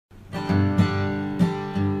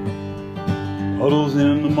Puddles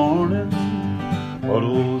in the morning,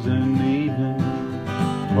 puddles in the evening,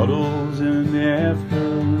 puddles in the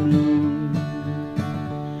afternoon.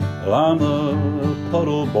 Well, I'm a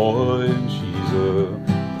puddle boy and she's a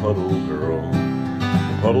puddle girl.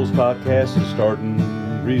 The Puddles podcast is starting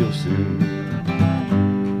real soon.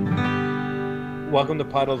 Welcome to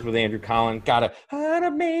Puddles with Andrew Collin. Got an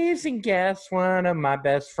amazing guest, one of my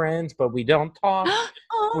best friends, but we don't talk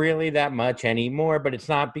really that much anymore. But it's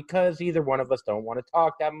not because either one of us don't want to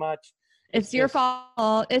talk that much. It's your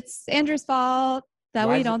fault. It's Andrew's fault that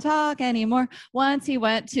we don't talk anymore. Once he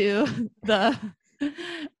went to the,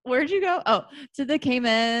 where'd you go? Oh, to the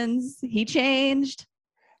Caymans. He changed.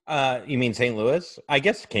 You mean St. Louis? I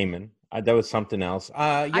guess Cayman. That was something else.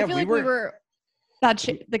 Yeah, I feel like we were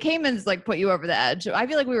the Caymans like put you over the edge. I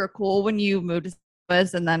feel like we were cool when you moved to St.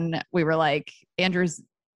 Louis, and then we were like, he's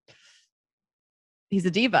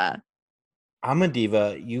a diva. I'm a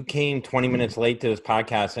diva. You came 20 minutes late to this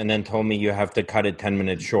podcast and then told me you have to cut it 10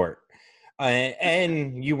 minutes short.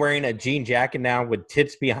 And you wearing a jean jacket now with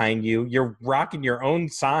tits behind you. You're rocking your own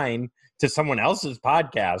sign to someone else's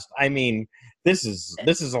podcast. I mean, this is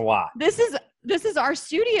a lot. This is our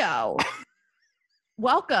studio.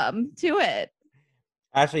 Welcome to it.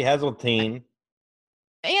 Ashley Hesseltine.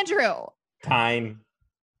 Andrew. Time.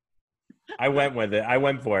 I went with it. I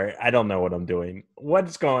went for it. I don't know what I'm doing.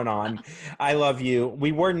 What's going on? I love you.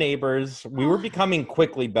 We were neighbors. We were becoming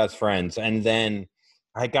quickly best friends. And then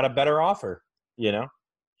I got a better offer, you know?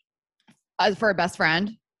 For a best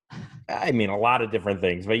friend? I mean, a lot of different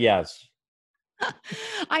things, but yes.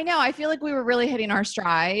 I know. I feel like we were really hitting our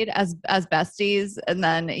stride as besties, and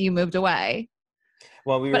then you moved away.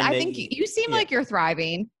 Well, but I think you seem like you're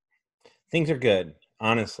thriving. Things are good,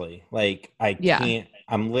 honestly. Like I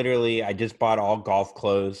just bought all golf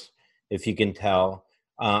clothes, if you can tell.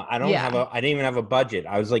 I didn't even have a budget.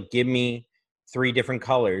 I was like, give me 3 different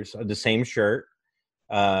colors of the same shirt.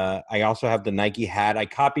 I also have the Nike hat. I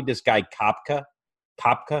copied this guy Kopka.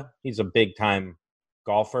 He's a big time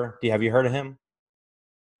golfer. Have you heard of him?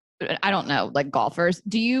 I don't know, like golfers.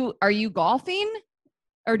 Are you golfing?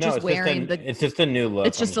 Or just wearing it's just a new look.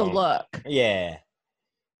 It's just a look. Yeah.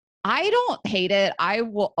 I don't hate it. I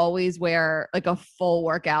will always wear like a full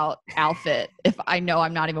workout outfit if I know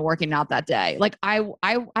I'm not even working out that day. Like I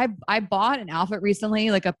bought an outfit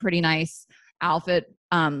recently, like a pretty nice outfit,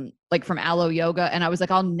 like from Aloe Yoga. And I was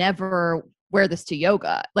like, I'll never wear this to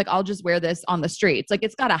yoga. Like I'll just wear this on the streets. Like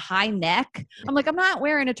it's got a high neck. I'm like, I'm not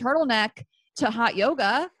wearing a turtleneck to hot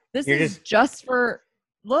yoga. This is just for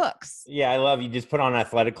looks. Yeah, I love you. Just put on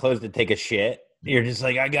athletic clothes to take a shit. You're just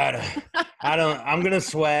like, I'm gonna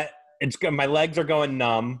sweat. It's good. My legs are going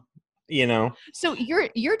numb, you know? So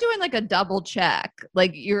you're doing like a double check.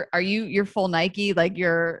 Like you're full Nike. Like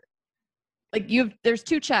there's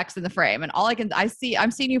 2 checks in the frame, and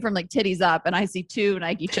I'm seeing you from like titties up, and I see 2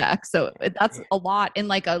 Nike checks. So that's a lot in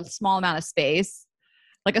like a small amount of space,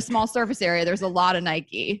 like a small surface area. There's a lot of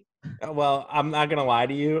Nike. Well, I'm not going to lie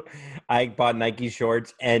to you. I bought Nike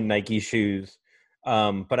shorts and Nike shoes,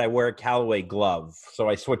 but I wear a Callaway glove, so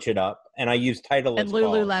I switch it up, and I use Titleist and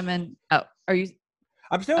Lululemon. Balls. Oh, are you?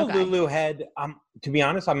 I'm still a Lulu head. To be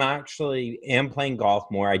honest, am playing golf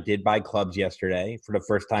more. I did buy clubs yesterday for the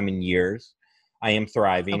first time in years. I am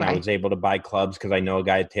thriving. Okay. I was able to buy clubs because I know a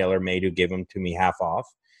guy at TaylorMade who gave them to me half off.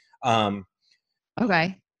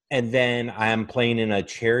 Okay. And then I am playing in a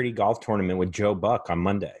charity golf tournament with Joe Buck on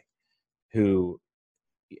Monday.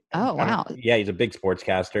 Wow. He's a big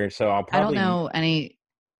sportscaster. So I don't know any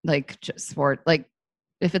like sport, like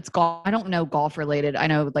if it's golf, I don't know golf related. I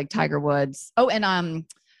know like Tiger Woods. Oh, and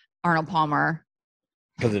Arnold Palmer.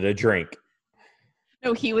 Because of the drink.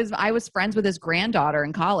 No, I was friends with his granddaughter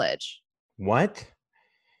in college. What?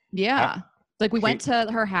 Yeah. Like we went to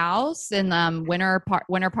her house in Winter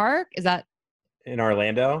Park. Is that in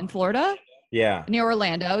Orlando? In Florida? Yeah. Near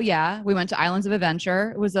Orlando, yeah. We went to Islands of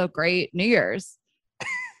Adventure. It was a great New Year's.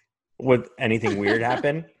 Would anything weird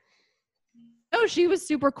happen? No, she was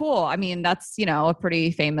super cool. I mean, that's, a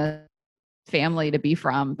pretty famous family to be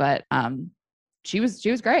from, but she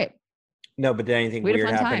was great. No, but did anything weird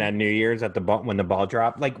happen at New Year's when the ball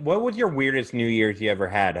dropped? Like, what was your weirdest New Year's you ever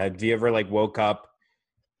had? Have you ever like woke up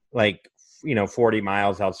like, 40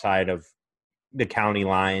 miles outside of the county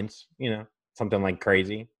lines, something like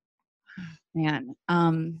crazy? Man,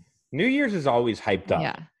 New Year's is always hyped up.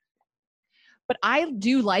 Yeah, but I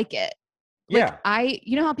do like it. Like, yeah,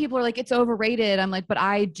 you know how people are like, it's overrated. I'm like, but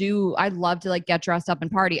I love to like get dressed up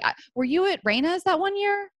and party. Were you at Raina's that one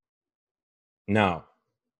year? No.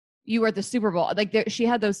 You were at the Super Bowl. Like she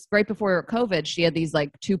had those right before COVID. She had these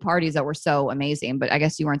like 2 parties that were so amazing, but I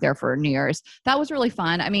guess you weren't there for New Year's. That was really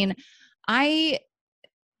fun. I mean, I'm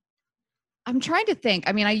trying to think.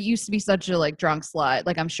 I mean, I used to be such a like drunk slut.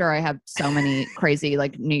 Like I'm sure I have so many crazy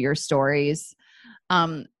like New Year's stories.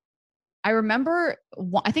 I remember,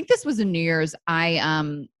 I think this was in New Year's. I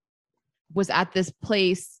was at this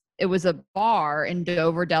place. It was a bar in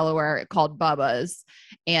Dover, Delaware called Bubba's.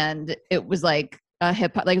 And it was like a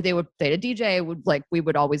hip hop, like they had a DJ we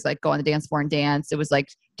would always like go on the dance floor and dance. It was like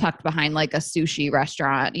tucked behind like a sushi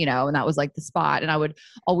restaurant, you know, and that was like the spot. And I would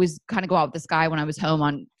always kind of go out with this guy when I was home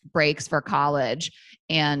on breaks for college.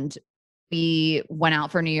 And we went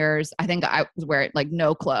out for New Year's. I think I was wearing like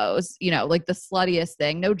no clothes, you know, like the sluttiest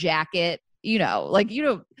thing, no jacket, you know, like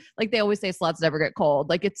they always say sluts never get cold.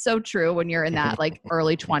 Like it's so true when you're in that like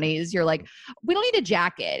early 20s, you're like, we don't need a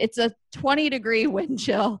jacket. It's a 20-degree wind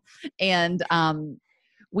chill. And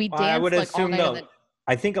we danced I would like assume all night.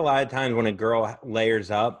 I think a lot of times when a girl layers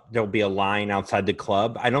up, there'll be a line outside the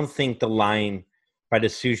club. I don't think the line by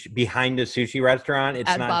behind the sushi restaurant. It's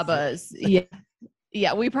at not Bubba's. Yeah.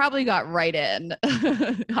 Yeah, we probably got right in.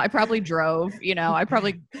 I probably drove, you know, I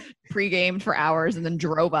probably pre-gamed for hours and then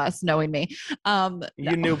drove us knowing me.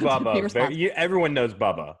 You knew Bubba. Everyone knows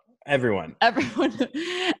Bubba. Everyone.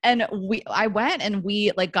 And I went and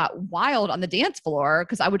we like got wild on the dance floor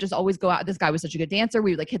because I would just always go out. This guy was such a good dancer.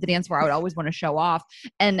 We would like hit the dance floor. I would always want to show off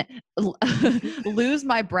and Lose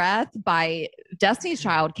My Breath by Destiny's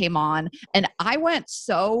Child came on. And I went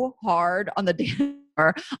so hard on the dance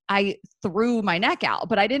floor, I threw my neck out,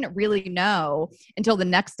 but I didn't really know until the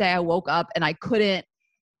next day I woke up and I couldn't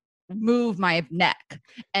move my neck.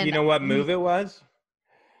 And you know what move it was?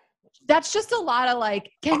 That's just a lot of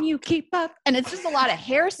like, can you keep up? And it's just a lot of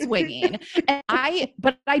hair swinging. And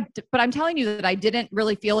but I'm telling you that I didn't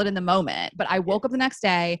really feel it in the moment, but I woke up the next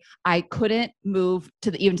day. I couldn't move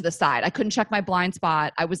even to the side. I couldn't check my blind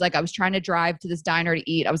spot. I was trying to drive to this diner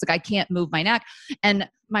to eat. I was like, I can't move my neck. And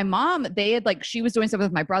my mom, she was doing something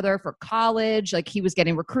with my brother for college. Like he was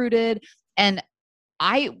getting recruited and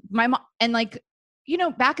my mom, and like, you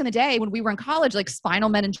know, back in the day when we were in college, like spinal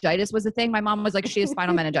meningitis was a thing. My mom was like, she has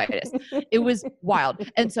spinal meningitis. It was wild.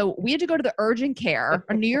 And so we had to go to the urgent care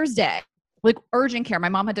on New Year's Day, like urgent care. My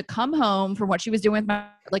mom had to come home from what she was doing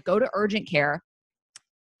with go to urgent care.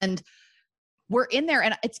 And we're in there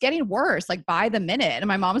and it's getting worse, like by the minute. And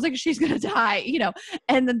my mom was like, she's going to die, you know?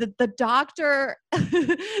 And then the doctor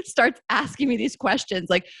starts asking me these questions,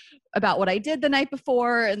 like about what I did the night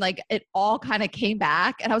before. And like, it all kind of came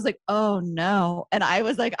back and I was like, oh no. And I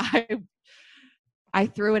was like, I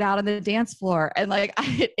threw it out on the dance floor and like,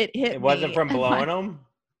 it hit me. It wasn't from blowing him?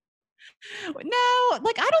 No,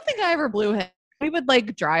 like, I don't think I ever blew him. We would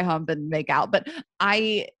like dry hump and make out, but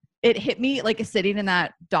it hit me like sitting in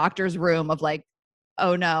that doctor's room of like,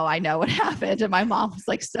 oh no, I know what happened. And my mom was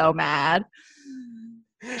like so mad.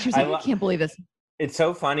 She was like, I can't believe this. It's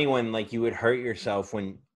so funny when like you would hurt yourself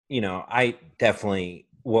when, you know, I definitely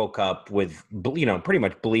woke up with, you know, pretty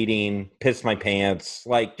much bleeding, pissed my pants,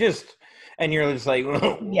 like just, and you're just like,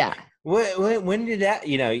 yeah. When did that,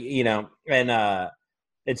 you know, and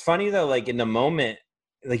it's funny though, like in the moment,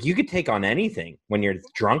 like you could take on anything when you're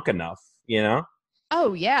drunk enough, you know?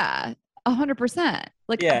 Oh yeah, 100%.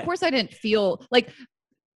 Like, yeah. Of course I didn't feel like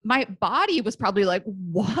my body was probably like,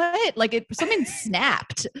 what? Like something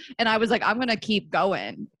snapped. And I was like, I'm going to keep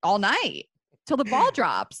going all night till the ball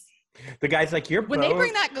drops. The guy's like, when they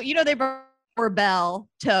bring that, you know, they bring Rebel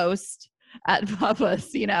toast at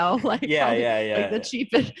Bubba's, you know, like, yeah. Like the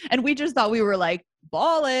cheapest. And we just thought we were like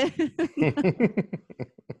balling.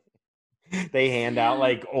 They hand out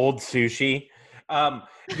like old sushi.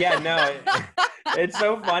 Yeah, no, it's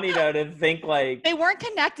so funny though to think like they weren't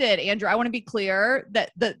connected, Andrew. I want to be clear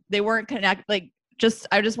that they weren't connected. Like,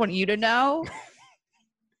 I just want you to know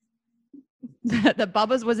that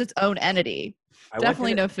Bubba's was its own entity.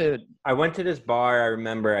 Definitely no food. I went to this bar. I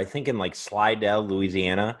remember, I think in like Slidell,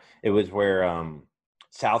 Louisiana. It was where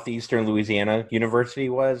Southeastern Louisiana University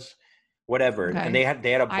was, whatever. Okay. And they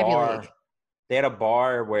had a bar. They had a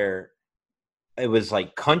bar where it was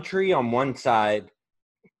like country on one side,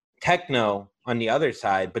 techno on the other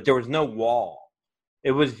side, but there was no wall.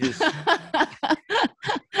 It was just kind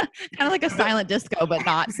of like a silent disco, but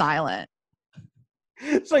not silent.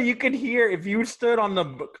 So you could hear, if you stood on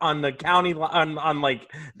the county line, on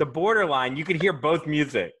like the borderline, you could hear both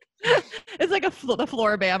music. It's like the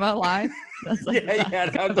Florida-Bama line. That's like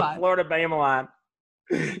that's the Florida-Bama line.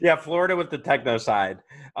 Yeah, Florida with the techno side.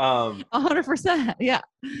 100%. Yeah.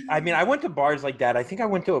 I mean, I went to bars like that. I think I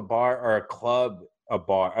went to a bar or a club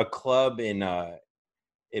in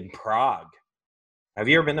Prague. Have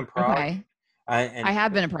you ever been to Prague? Okay. I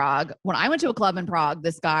have been to Prague. When I went to a club in Prague,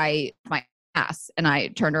 this guy, my ass, and I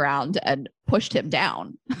turned around and pushed him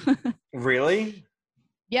down. Really?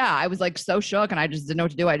 Yeah, I was like so shook and I just didn't know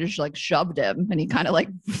what to do. I just like shoved him and he kind of like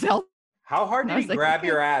fell. How hard did he grab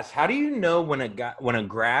your ass? How do you know when a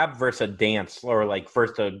grab versus a dance or like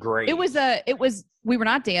first a graze? We were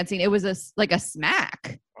not dancing. It was a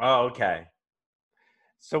smack. Oh, okay.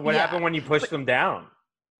 So what happened when you pushed him down?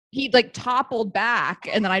 He like toppled back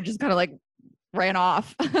and then I just kind of like ran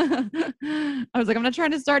off. I was like, I'm not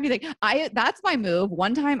trying to start anything. That's my move.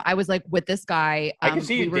 One time I was like with this guy. I can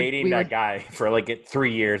see you dating that guy for like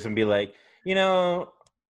 3 years and be like,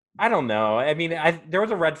 I don't know. I mean, there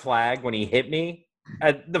was a red flag when he hit me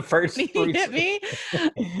at the first. He hit me.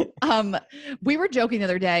 We were joking the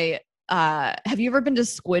other day. Have you ever been to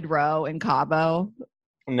Squid Row in Cabo?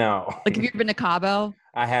 No. Like, have you ever been to Cabo?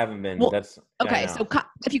 I haven't been. Well, okay. So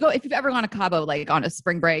if you've ever gone to Cabo, like on a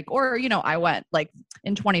spring break, or, I went like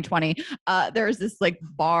in 2020, there's this like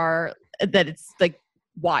bar that it's like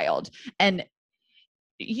wild. And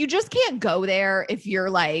you just can't go there if you're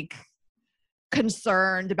like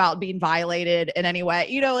concerned about being violated in any way.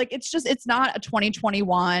 It's not a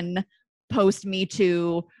 2021 post Me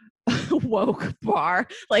Too woke bar.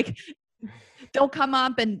 Like they'll come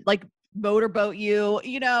up and like motorboat you,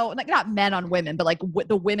 like not men on women, but like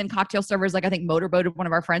the women cocktail servers, like I think motorboated one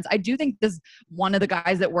of our friends. I do think one of the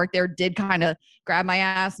guys that worked there did kind of grab my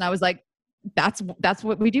ass and I was like, that's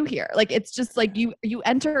what we do here. Like, it's just like you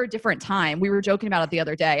enter a different time. We were joking about it the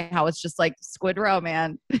other day, how it's just like Squid Row,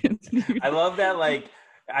 man. I love that. Like,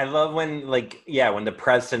 I love when when the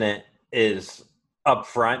precedent is up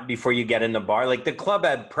front before you get in the bar, like the club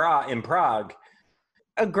in Prague,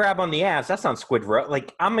 a grab on the ass, that's not Squid Row.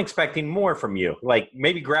 Like, I'm expecting more from you. Like,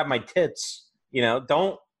 maybe grab my tits,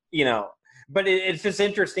 don't, but it's just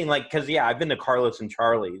interesting. Like, cause I've been to Carlos and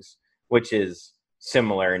Charlie's, which is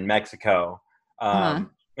similar in Mexico,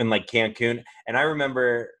 in like Cancun. And I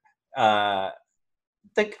remember, there's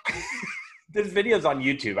videos on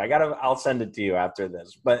YouTube. I'll send it to you after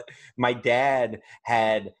this, but my dad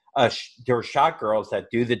had there were shot girls that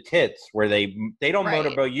do the tits where they don't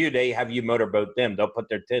motorboat you, they have you motorboat them. They'll put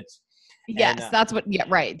their tits. Yes, that's what. Yeah,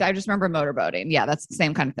 right. I just remember motorboating. Yeah, that's the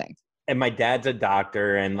same kind of thing. And my dad's a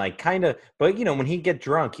doctor, and like kind of, but when he get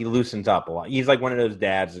drunk, he loosens up a lot. He's like one of those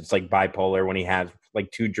dads. It's like bipolar when he has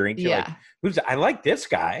like 2 drinks. You're like, I like this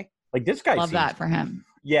guy. Like this guy. Love that for him.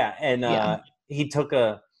 Yeah, and he took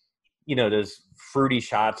those fruity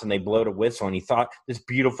shots, and they blowed a whistle, and he thought this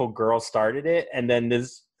beautiful girl started it, and then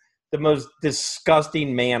the most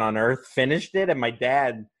disgusting man on earth finished it, and my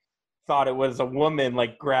dad thought it was a woman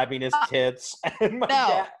like grabbing his tits, and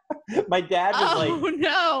my dad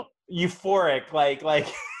was euphoric, like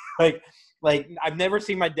I've never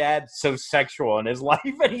seen my dad so sexual in his life,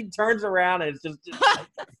 and he turns around and it's just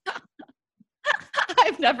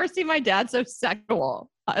I've never seen my dad so sexual.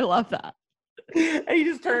 I love that. And he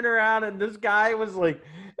just turned around, and this guy was like,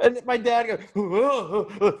 and my dad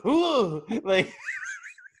goes, like.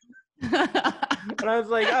 And I was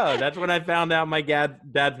like, oh, that's when I found out my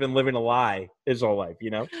dad's been living a lie his whole life,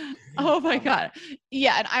 Oh my God.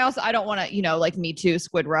 Yeah. And I don't want to, like Me Too,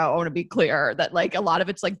 Squid Row. I want to be clear that like a lot of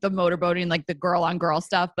it's like the motorboating, like the girl on girl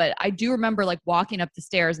stuff. But I do remember like walking up the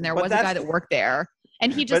stairs and there was a guy that worked there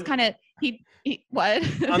and he just kind of, what?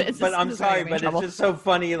 I'm sorry, but it's just so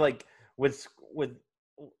funny. Like with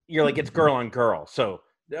you're like, it's girl on girl. So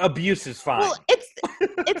abuse is fine. Well,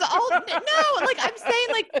 it's all no. Like I'm saying,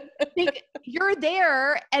 like you're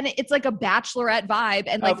there, and it's like a bachelorette vibe,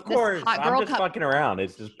 and like of course, this hot girl I'm just fucking around.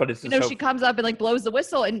 It's just, but it's just she comes up and like blows the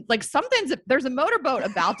whistle, and like there's a motorboat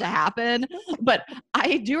about to happen. But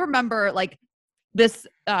I do remember like this.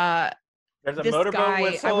 There's a motorboat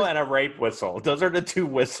whistle and a rape whistle. Those are the 2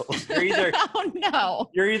 whistles. You're either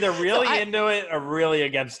you're either really into it or really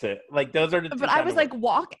against it. Like those are the 2. But I was like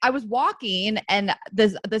I was walking and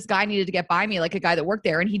this guy needed to get by me, like a guy that worked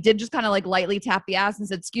there, and he did just kind of like lightly tap the ass and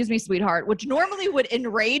said, "Excuse me, sweetheart," which normally would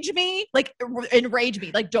enrage me. Like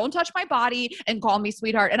don't touch my body and call me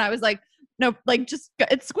sweetheart. And I was like, no, like just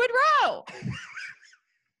it's Squid Row.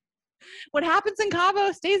 What happens in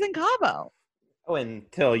Cabo stays in Cabo. Oh,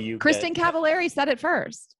 until you Kristen Cavallari said it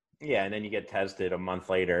first. Yeah, and then you get tested a month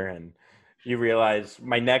later and you realize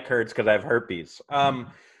my neck hurts because I have herpes.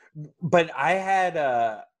 But I had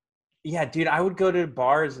dude, I would go to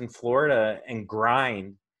bars in Florida and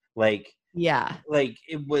grind like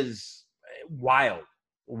it was wild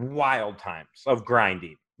times of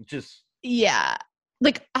grinding. Just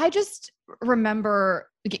like I just remember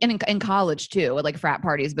in college too, with like frat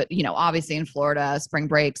parties, but obviously in Florida, spring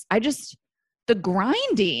breaks, the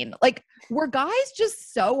grinding, like were guys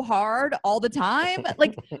just so hard all the time?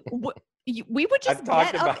 Like we would just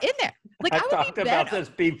get up in there. Like I've talked about this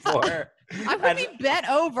before. I would be bent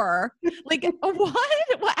over. Like,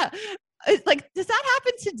 what? Like, does that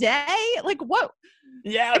happen today? Like, what?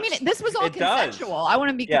 Yeah. I mean, this was all consensual. Does. I want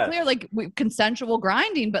to be clear, like consensual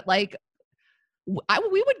grinding, but like,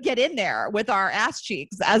 we would get in there with our ass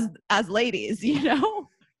cheeks as ladies, you know?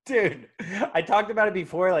 Dude, I talked about it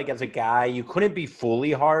before. Like, as a guy, you couldn't be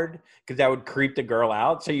fully hard because that would creep the girl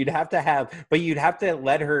out. So you'd have to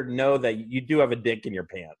let her know that you do have a dick in your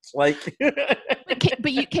pants. Like,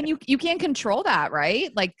 but you can't control that,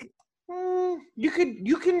 right? Like, you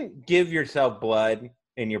can give yourself blood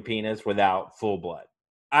in your penis without full blood.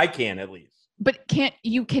 I can, at least. But can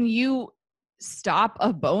you stop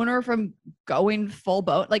a boner from going full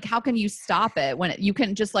bone? Like, how can you stop it when you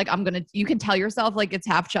can just like, you can tell yourself like it's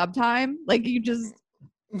half chub time. Like, you just.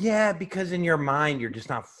 Yeah. Because in your mind, you're just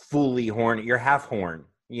not fully horny. You're half horn,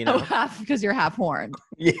 you know? Because you're half horn.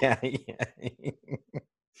 Yeah.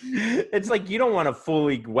 It's like, you don't want to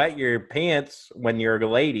fully wet your pants when you're a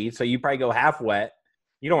lady. So you probably go half wet.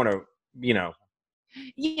 You don't want to, you know.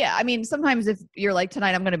 Yeah, I mean, sometimes if you're like,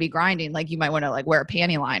 tonight I'm going to be grinding, like you might want to like wear a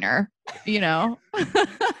panty liner, you know?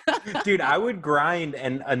 Dude, I would grind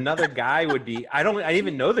and another guy would be, I didn't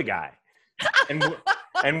even know the guy.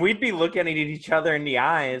 And we'd be looking at each other in the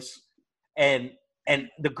eyes and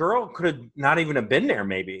the girl could have not even have been there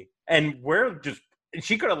maybe. And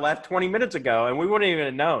she could have left 20 minutes ago and we wouldn't even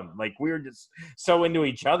have known. Like, we were just so into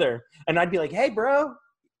each other. And I'd be like, hey, bro,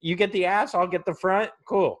 you get the ass, I'll get the front.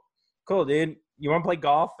 Cool, dude. You want to play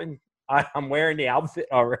golf? And I'm wearing the outfit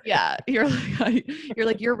already. Yeah. You're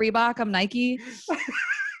Reebok, I'm Nike.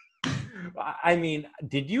 I mean,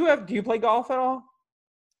 do you play golf at all?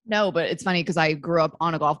 No, but it's funny because I grew up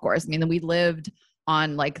on a golf course. I mean, we lived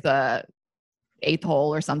on like the 8th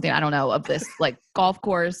hole or something, I don't know, of this like golf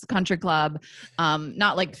course, country club.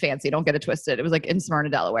 Not like fancy, don't get it twisted. It was like in Smyrna,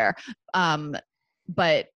 Delaware.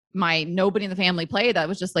 But nobody in the family played. That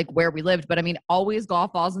was just like where we lived. But I mean, always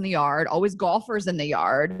golf balls in the yard, always golfers in the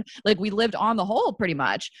yard. Like, we lived on the hole pretty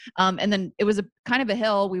much. And then it was a kind of a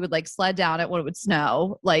hill. We would like sled down it when it would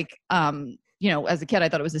snow. Like, you know, as a kid, I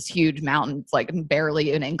thought it was this huge mountain. It's like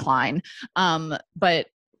barely an incline. But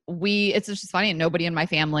it's just funny. Nobody in my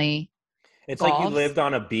family. It's golfs. Like you lived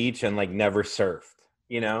on a beach and like never surfed,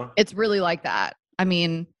 you know? It's really like that. I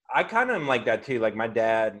mean, I kind of am like that too. Like, my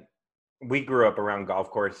dad, we grew up around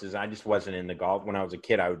golf courses. I just wasn't into golf. When I was a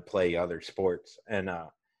kid, I would play other sports. And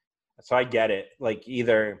so I get it. Like,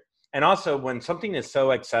 and also when something is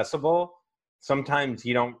so accessible, sometimes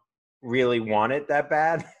you don't really want it that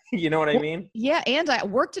bad. You know what I mean? Yeah. And I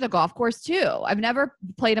worked at a golf course too. I've never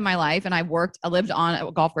played in my life. And I lived on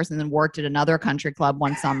a golf course and then worked at another country club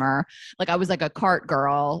one summer. Like, I was like a cart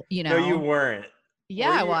girl, you know? No, you weren't.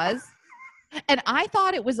 Yeah, I was. And I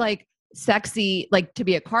thought it was like sexy, like to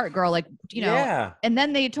be a cart girl, like, you know. Yeah. And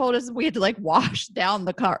then they told us we had to like wash down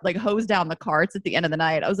the cart, like hose down the carts at the end of the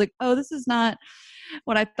night. I was like, oh, this is not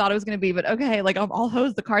what I thought it was going to be, but okay, like I'll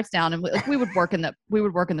hose the carts down. And we would work in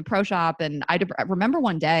the pro shop. And I remember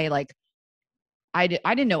one day, like I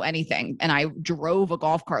didn't know anything. And I drove a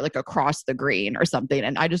golf cart like across the green or something.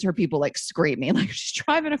 And I just heard people like screaming, like, she's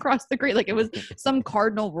driving across the green. Like it was some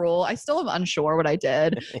cardinal rule. I still am unsure what I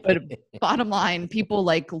did, but bottom line, people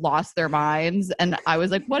like lost their minds. And I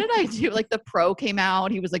was like, what did I do? Like the pro came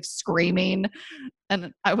out, he was like screaming.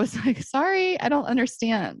 And I was like, sorry, I don't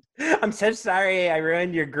understand. I'm so sorry. I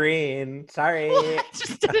ruined your green. Sorry. Well, I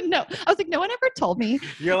just didn't know. I was like, no one ever told me.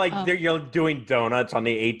 You're like, you're doing donuts on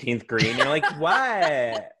the 18th green. You're like,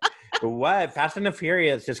 what? What? Fast and the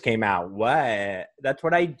Furious just came out. What? That's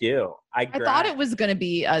what I do. I thought it was going to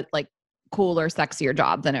be a like cooler, sexier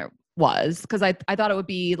job than it was. Cause I thought it would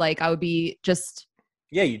be like, I would be just.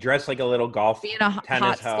 Yeah, you dress like a little golf being a hot,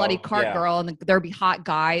 slutty cart girl, and there'd be hot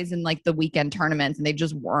guys in like the weekend tournaments, and they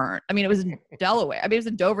just weren't. I mean, it was in Delaware. I mean, it was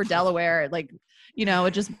in Dover, Delaware. Like, you know,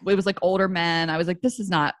 it was like older men. I was like, this is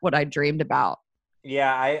not what I dreamed about.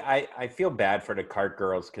 Yeah, I feel bad for the cart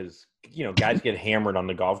girls because, you know, guys get hammered on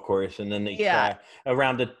the golf course, and then they try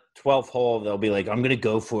around the 12th hole, they'll be like, I'm gonna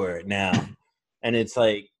go for it now, and it's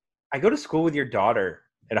like, I go to school with your daughter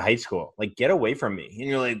at a high school. Like, get away from me. And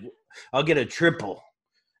you're like, I'll get a triple.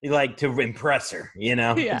 Like to impress her, you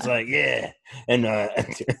know? Yeah. It's like, yeah. And,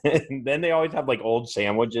 and then they always have like old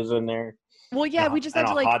sandwiches in there. Well, yeah, we just had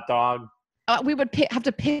to like hot dog. We would have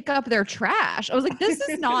to pick up their trash. I was like, this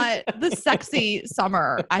is not the sexy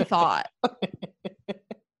summer I thought.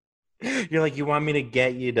 You're like, you want me to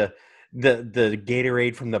get you the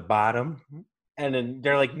Gatorade from the bottom? And then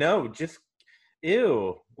they're like, no, just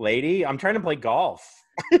ew, lady. I'm trying to play golf.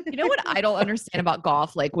 You know what I don't understand about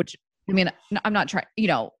golf? Like, which, I mean, I'm not trying, you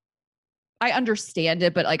know, I understand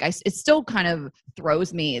it, but like, it still kind of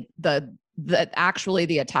throws me the actually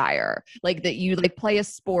the attire, like that you like play a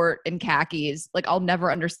sport in khakis. Like I'll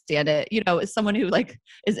never understand it. You know, as someone who like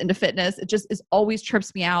is into fitness, it just is always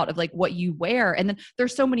trips me out of like what you wear. And then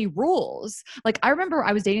there's so many rules. Like I remember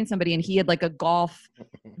I was dating somebody and he had like a golf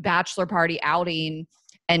bachelor party outing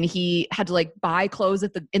and he had to like buy clothes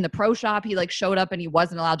in the pro shop. He like showed up and he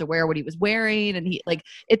wasn't allowed to wear what he was wearing. And he like,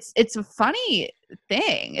 it's a funny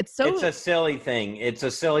thing. It's a silly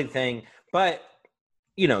thing. But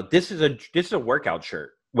you know, this is a workout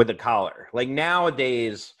shirt with a collar. Like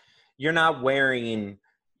nowadays, you're not wearing,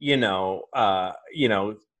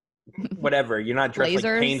 whatever. You're not dressed blazers.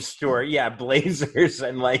 Like Payne Stewart. Yeah, blazers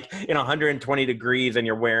and like in 120 degrees, and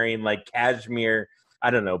you're wearing like cashmere,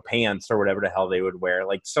 I don't know, pants or whatever the hell they would wear.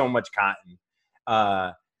 Like so much cotton.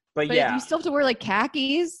 But yeah, you still have to wear like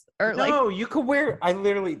khakis or no, you could wear.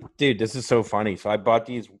 Dude, this is so funny. So I bought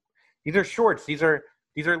these. These are shorts. These are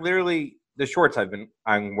literally the shorts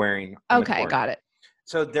I'm wearing. Okay, got it.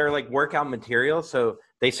 So they're like workout material. So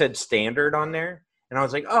they said standard on there, and I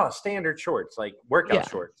was like, oh, standard shorts, like workout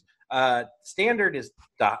shorts. Standard is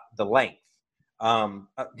the length.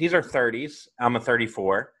 These are 30s. I'm a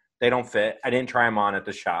 34. They don't fit. I didn't try them on at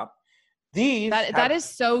the shop. That is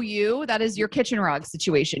so you. That is your kitchen rug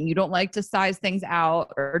situation. You don't like to size things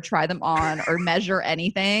out or try them on or measure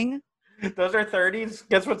anything. Those are 30s.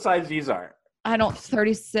 Guess what size these are? I don't,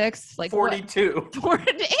 36, like 42.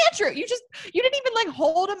 Andrew, you didn't even like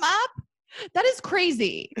hold them up. That is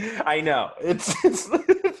crazy. I know. It's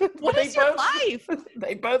what is your life?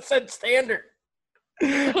 They both said standard.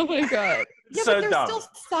 Oh my God. Yeah, so but there's dumb. Still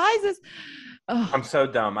sizes. Ugh. I'm so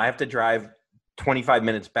dumb. I have to drive 25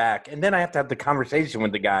 minutes back, and then I have to have the conversation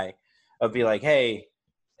with the guy of be like, hey,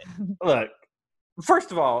 look,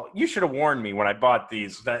 first of all, you should have warned me when I bought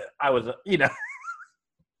these that I was,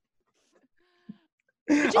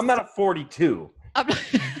 I'm not a 42.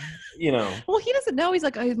 You know. Well, he doesn't know. He's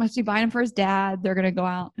like, oh, he must be buying them for his dad. They're going to go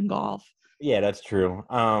out and golf. Yeah, that's true.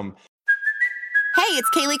 Hey, it's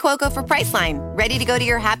Kaylee Cuoco for Priceline. Ready to go to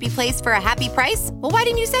your happy place for a happy price? Well, why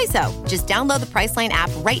didn't you say so? Just download the Priceline app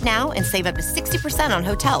right now and save up to 60% on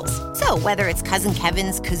hotels. So whether it's Cousin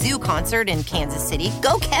Kevin's Kazoo Concert in Kansas City,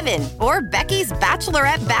 go Kevin, or Becky's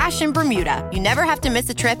Bachelorette Bash in Bermuda, you never have to miss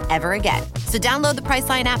a trip ever again. So download the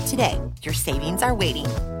Priceline app today. Your savings are waiting.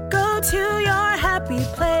 Go to your happy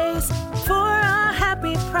place for a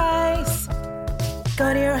happy price.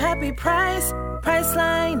 Go to your happy price,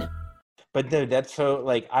 Priceline. But dude, that's so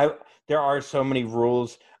like there are so many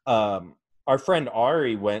rules. Our friend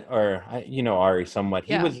Ari went, or Ari somewhat.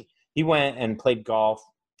 Yeah. He went and played golf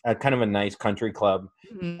at kind of a nice country club,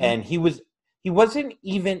 and he wasn't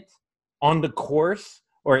even on the course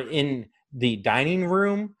or in the dining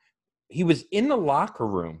room. He was in the locker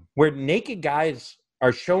room where naked guys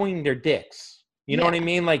are showing their dicks. You know what I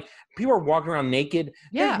mean? Like people are walking around naked.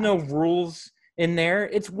 Yeah. There's no rules in there.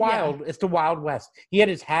 It's wild. Yeah. It's the Wild West. He had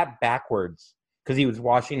his hat backwards because he was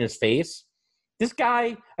washing his face. This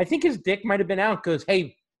guy, I think his dick might have been out, goes,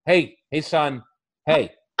 hey, son,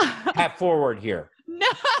 hey, hat forward here. No.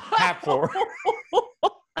 Hat forward.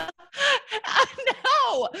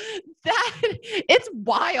 No. It's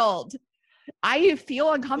wild. I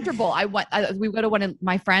feel uncomfortable. We go to one of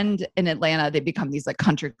my friend in Atlanta. They become these like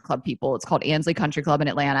country club people. It's called Ansley Country Club in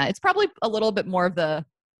Atlanta. It's probably a little bit more of the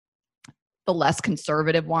less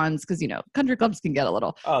conservative ones, because country clubs can get a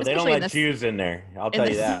little. Oh, they don't let Jews in there. I'll tell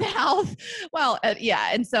you that. South. Well, yeah,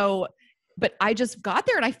 and so, but I just got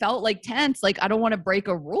there and I felt like tense. Like I don't want to break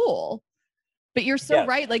a rule, but you're so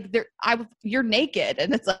right. Like you're naked,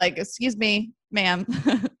 and it's like, excuse me, ma'am.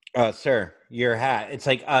 Sir, your hat. It's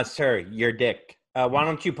like, sir, your dick. Why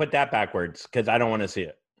don't you put that backwards? Because I don't want to see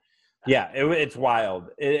it. Yeah, it's wild.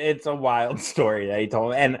 It's a wild story that he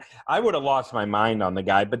told me. And I would have lost my mind on the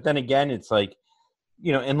guy. But then again, it's like,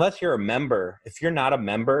 unless you're a member, if you're not a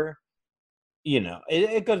member,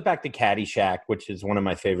 it goes back to Caddyshack, which is one of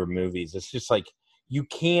my favorite movies. It's just like, you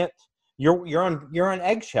can't, you're on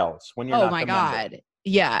eggshells when you're not. Oh my God. Member.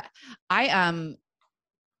 Yeah.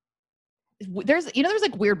 There's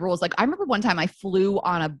like weird rules. Like I remember one time I flew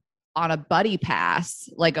on a buddy pass,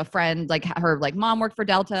 like a friend, like her like mom worked for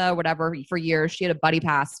Delta or whatever for years. She had a buddy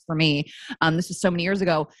pass for me. This was so many years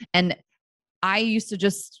ago. And I used to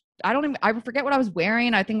I forget what I was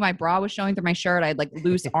wearing. I think my bra was showing through my shirt. I had like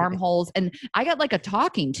loose armholes and I got like a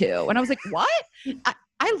talking to, and I was like, what?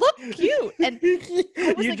 I look cute. And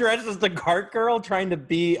you dressed as the cart girl trying to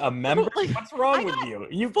be a member. Like, what's wrong with you?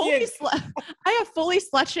 I have fully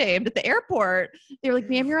slut shamed at the airport. They were like,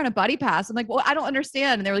 ma'am, you're on a buddy pass. I'm like, well, I don't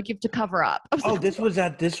understand. And they're like, you have to cover up. This was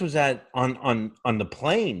at on the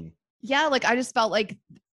plane. Yeah. Like I just felt like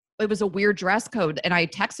it was a weird dress code. And I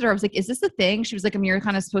texted her, I was like, is this the thing? She was like, you're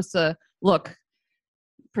kind of supposed to look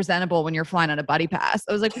presentable when you're flying on a buddy pass.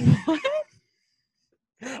 I was like, what?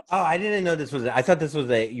 Oh, I didn't know this was, I thought this was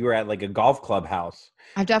you were at like a golf club house.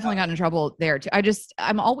 I've definitely gotten in trouble there too.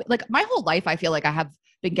 I'm always like, my whole life, I feel like I have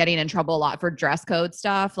been getting in trouble a lot for dress code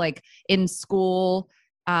stuff. Like in school,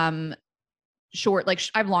 short, like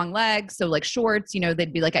I have long legs. So like shorts,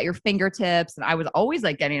 they'd be like at your fingertips, and I was always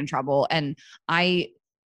like getting in trouble. And I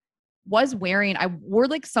wore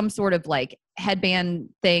like some sort of like headband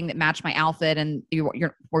thing that matched my outfit. And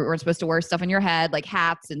we're supposed to wear stuff on your head, like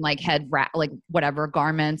hats and like like whatever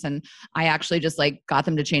garments. And I actually just like got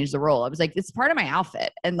them to change the rule. I was like, it's part of my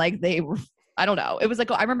outfit. And like, I don't know. It was like,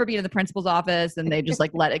 I remember being in the principal's office and they just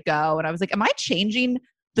like let it go. And I was like, am I changing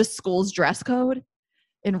the school's dress code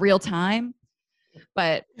in real time?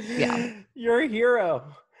 But yeah. You're a hero.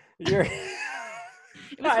 It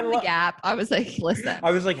was from the Gap. I was like, listen.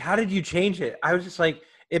 I was like, how did you change it? I was just like,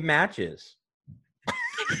 it matches.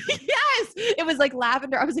 Yes. It was like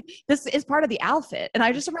lavender. I was like, this is part of the outfit. And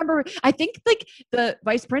I just remember, I think like the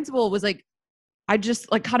vice principal was like, I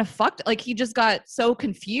just like kind of fucked. Like he just got so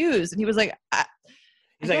confused. And he was like,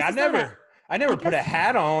 he's like, I never put a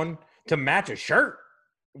hat on to match a shirt.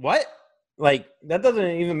 What? Like, that doesn't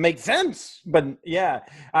even make sense. But yeah,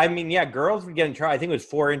 I mean, yeah, girls would get in trouble. I think it was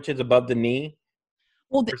 4 inches above the knee.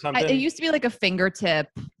 Well, it used to be like a fingertip,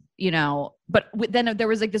 but then there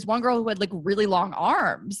was like this one girl who had like really long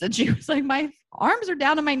arms, and she was like, my arms are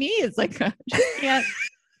down to my knees. Like, I just can't.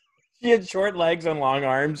 She had short legs and long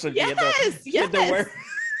arms. And yes. She had to wear.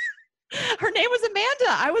 Her name was Amanda.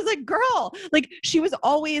 I was like, girl, like she was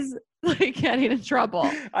always like getting in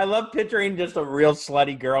trouble. I love picturing just a real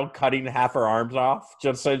slutty girl cutting half her arms off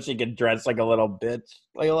just so she could dress like a little bitch,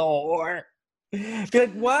 like a little whore. Be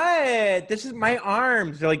like, what? This is my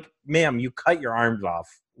arms. They're like, ma'am, you cut your arms off.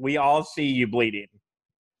 We all see you bleeding.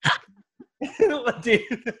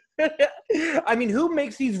 Dude. I mean, who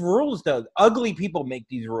makes these rules though? Ugly people make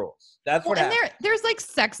these rules. That's what happens. There's like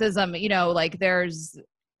sexism, like there's,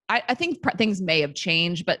 I think things may have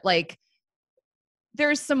changed, but like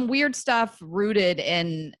there's some weird stuff rooted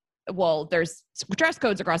in, there's dress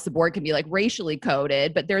codes across the board can be like racially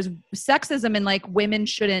coded, but there's sexism in like women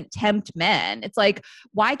shouldn't tempt men. It's like,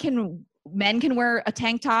 why can men can wear a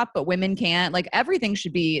tank top, but women can't? Like everything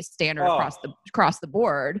should be standard across the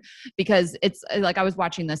board, because it's like, I was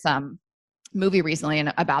watching this movie recently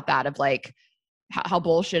and about that, of like how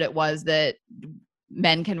bullshit it was that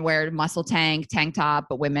men can wear muscle tank top,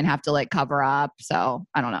 but women have to like cover up. So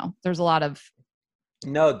I don't know. There's a lot of.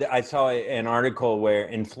 No, I saw an article where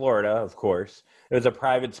in Florida, of course, it was a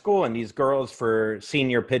private school, and these girls for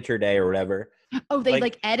senior picture day or whatever. Oh, they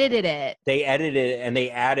like edited it. They edited it and they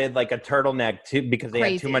added like a turtleneck too, because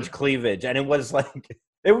they had too much cleavage. And it was like,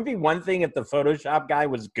 it would be one thing if the Photoshop guy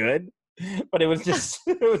was good, but it was just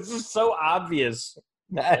so obvious.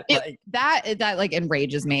 That like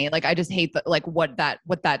enrages me. Like I just hate what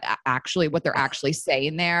they're actually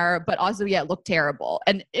saying there. But also, yeah, it looked terrible.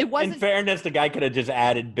 And it wasn't. In fairness, the guy could have just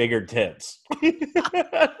added bigger tits.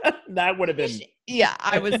 That would have been. Yeah,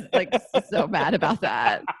 I was like so mad about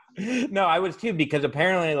that. No, I was too, because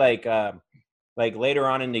apparently like later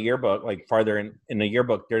on in the yearbook, like farther in the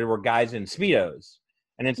yearbook, there were guys in Speedos,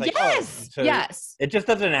 and it's like, yes, it just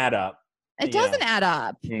doesn't add up. It doesn't add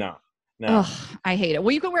up. No. Ugh, I hate it.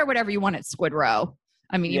 Well, you can wear whatever you want at Squid Row.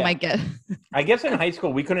 I mean, you might get. I guess in high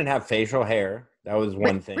school we couldn't have facial hair. That was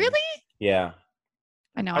one thing. Really? Yeah.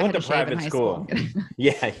 I know. I went to private school.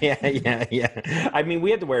 Yeah. I mean,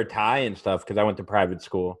 we had to wear a tie and stuff because I went to private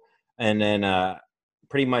school, and then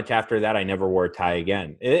pretty much after that, I never wore a tie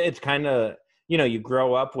again. It's kind of, you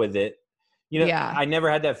grow up with it. I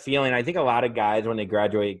never had that feeling. I think a lot of guys when they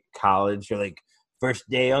graduate college, you're like, first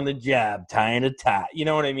day on the job, tying a tie. You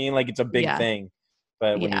know what I mean? Like it's a big thing.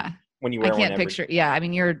 But when you wear, I can't picture. Yeah, I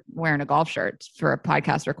mean, you're wearing a golf shirt for a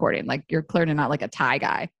podcast recording. Like you're clearly not like a tie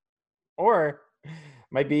guy. Or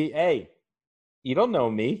might be, hey, you don't know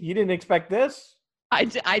me. You didn't expect this. I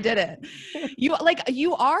didn't. You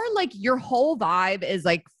are like your whole vibe is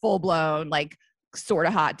like full blown like sort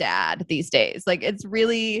of hot dad these days. Like it's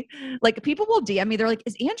really like people will DM me. They're like,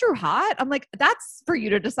 is Andrew hot? I'm like, that's for you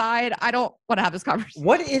to decide. I don't want to have this conversation.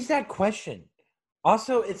 What is that question?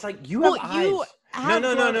 Also, it's like you have eyes.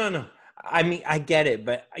 No. I mean, I get it,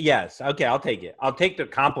 but yes. Okay, I'll take it. I'll take the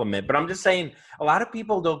compliment. But I'm just saying, a lot of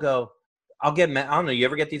people, they'll go, I don't know. You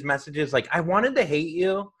ever get these messages like, I wanted to hate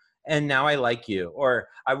you and now I like you. Or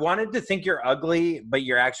I wanted to think you're ugly, but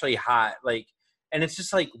you're actually hot. Like, and it's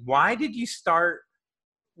just like, why did you start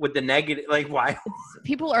with the negative? Like, why?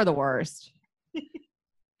 People are the worst.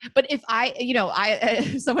 But if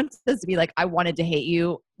if someone says to me like, I wanted to hate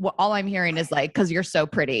you, all I'm hearing is like, cause you're so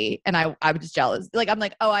pretty. And I'm just jealous. Like, I'm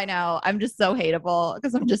like, oh, I know. I'm just so hateable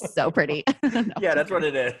because I'm just so pretty. No, yeah, that's what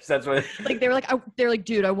it is. That's what like, they're like,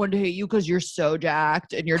 dude, I wanted to hate you cause you're so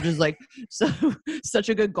jacked and you're just like, such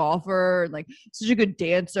a good golfer and like such a good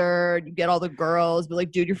dancer. And you get all the girls, but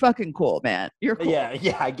like, dude, you're fucking cool, man. You're cool.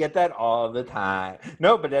 Yeah. I get that all the time.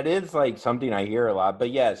 No, but that is like something I hear a lot. But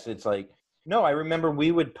yes, it's like, no, I remember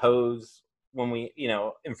we would pose when we,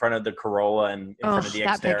 in front of the Corolla and in front of the Xterra.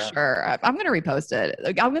 That picture. I'm going to repost it.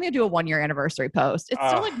 Like, I'm going to do a 1-year anniversary post. It's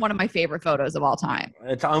still like one of my favorite photos of all time.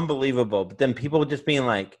 It's unbelievable. But then people just being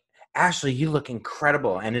like, Ashley, you look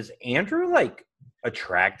incredible. And is Andrew like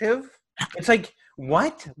attractive? It's like,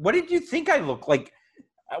 what? What did you think I look like?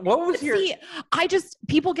 What was your... See,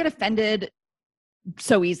 people get offended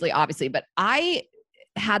so easily, obviously, but I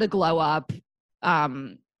had a glow up,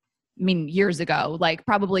 years ago, like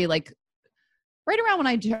probably like right around when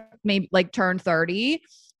I turned 30.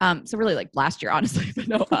 So really like last year, honestly, but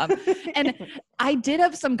no. And I did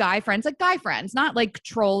have some guy friends, not like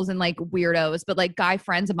trolls and like weirdos, but like guy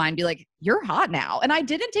friends of mine be like, you're hot now. And I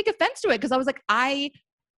didn't take offense to it. Cause I was like, I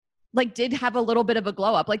like did have a little bit of a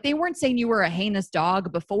glow up. Like they weren't saying you were a heinous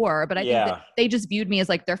dog before, but I think that they just viewed me as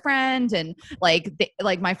like their friend. And like,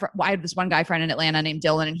 I had this one guy friend in Atlanta named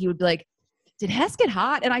Dylan, and he would be like, did Hess get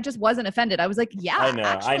hot? And I just wasn't offended. I was like, yeah,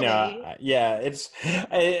 I know. Yeah.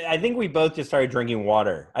 I think we both just started drinking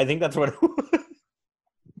water. I think that's what.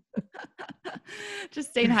 Just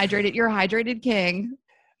staying hydrated. You're a hydrated king.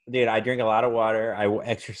 Dude, I drink a lot of water. I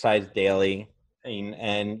exercise daily.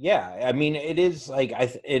 And yeah, I mean, it is like,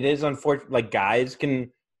 it is unfortunate. Like guys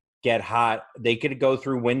can get hot. They could go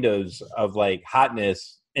through windows of like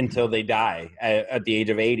hotness until they die at the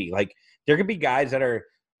age of 80. Like there could be guys that are,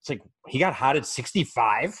 it's like, he got hot at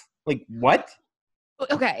 65? Like, what?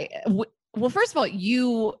 Okay. Well, first of all,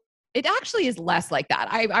 it actually is less like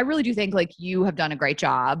that. I really do think like you have done a great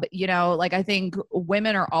job. Like I think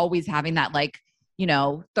women are always having that like,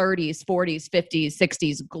 30s, 40s, 50s,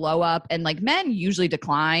 60s glow up, and like men usually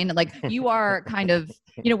decline. Like you are kind of,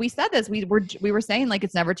 we said this, we were saying like,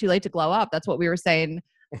 it's never too late to glow up. That's what we were saying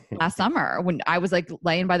last summer when I was like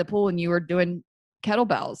laying by the pool and you were doing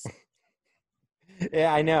kettlebells.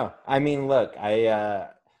 Yeah, I know. I mean, look,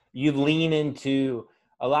 you lean into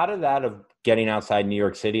a lot of that of getting outside New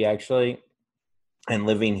York City, actually, and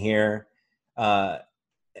living here.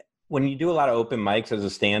 When you do a lot of open mics as a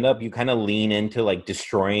stand-up, you kind of lean into like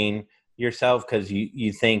destroying yourself because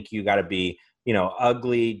you think you got to be,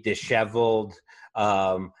 ugly, disheveled,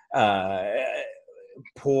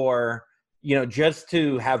 poor, just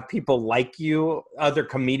to have people like you, other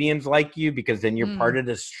comedians like you, because then you're part of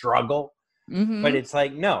the struggle. Mm-hmm. But it's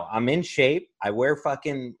like, no, I'm in shape. I wear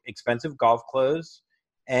fucking expensive golf clothes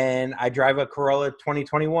and I drive a Corolla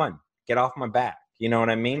 2021. Get off my back. You know what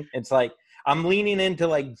I mean? It's like, I'm leaning into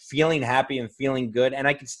like feeling happy and feeling good, and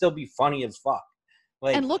I can still be funny as fuck.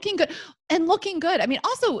 Like, and looking good. I mean,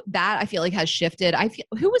 also that I feel like has shifted. I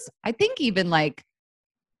think even like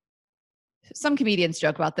some comedians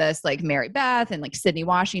joke about this, like Mary Beth and like Sydney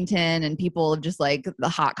Washington, and people of just like the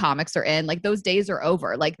hot comics are in, like those days are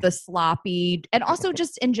over, like the sloppy, and also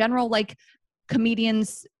just in general, like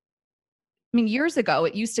comedians. I mean, years ago,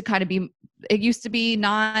 it used to be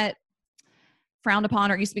not frowned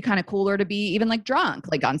upon, or it used to be kind of cooler to be even like drunk,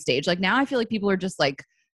 like on stage. Like now I feel like people are just like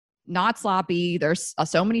not sloppy. There's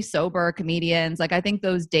so many sober comedians. Like I think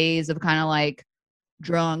those days of kind of like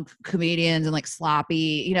drunk comedians and like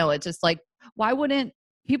sloppy, it's just like, why wouldn't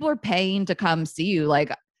people are paying to come see you?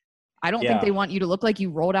 Like, I don't think they want you to look like you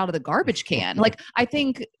rolled out of the garbage can. Like, I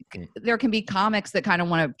think there can be comics that kind of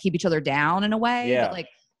want to keep each other down in a way. Yeah. But like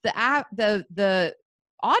the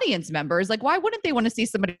audience members, like, why wouldn't they want to see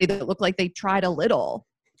somebody that looked like they tried a little?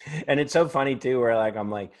 And it's so funny too, where like, I'm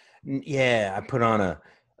like, yeah, I put on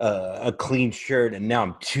a clean shirt and now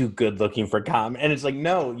I'm too good looking for comedy. And it's like,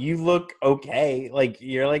 no, you look okay. Like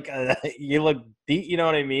you're like, you look deep, you know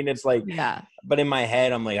what I mean? It's like, yeah. But in my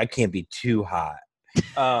head, I'm like, I can't be too hot.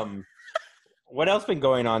 What else been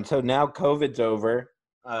going on? So now COVID's over,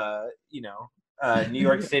 New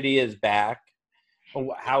York City is back.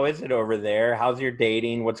 How is it over there? How's your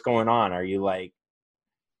dating? What's going on? Are you like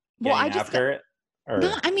getting after it? Or?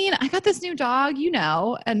 No, I mean, I got this new dog,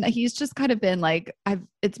 and he's just kind of been like,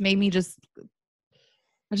 it's made me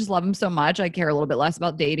I just love him so much. I care a little bit less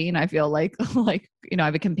about dating. I feel like, I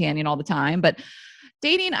have a companion all the time, but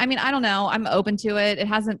Dating, I mean, I don't know. I'm open to it.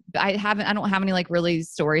 I don't have any like really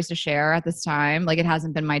stories to share at this time. Like it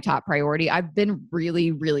hasn't been my top priority. I've been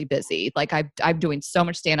really, really busy. Like I'm doing so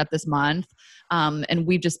much stand up this month. And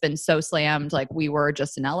we've just been so slammed. Like we were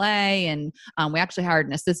just in LA and we actually hired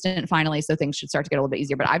an assistant finally. So things should start to get a little bit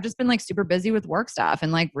easier, but I've just been like super busy with work stuff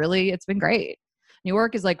and like really it's been great. New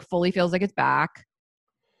York is like fully feels like it's back.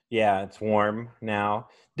 Yeah. It's warm now.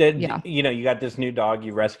 You got this new dog,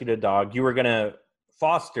 you rescued a dog, you were going to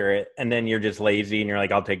foster it and then you're just lazy and you're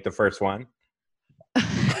like, I'll take the first one.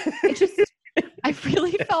 I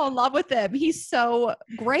really fell in love with him. He's so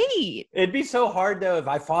great. It'd be so hard though if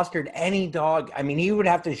I fostered any dog. I mean, he would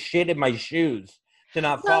have to shit in my shoes to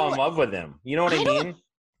not fall in love with him. You know what I mean?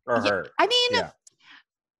 Or her. I mean,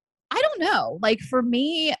 I don't know. Like for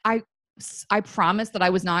me, I promised that I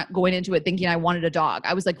was not going into it thinking I wanted a dog.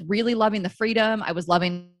 I was like really loving the freedom. I was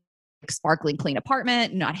loving sparkling clean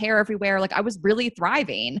apartment, not hair everywhere. Like I was really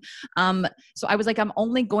thriving. So I was like, I'm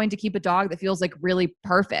only going to keep a dog that feels like really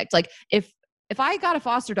perfect. Like if I got a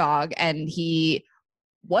foster dog and he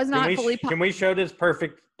was not fully... Can we show this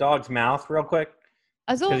perfect dog's mouth real quick?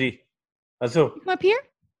 Azul, Azul. come up here.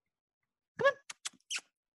 Come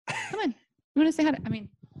on. You want to say hi?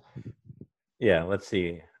 Yeah, let's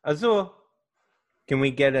see. Azul, can we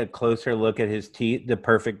get a closer look at his teeth, the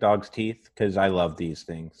perfect dog's teeth? Because I love these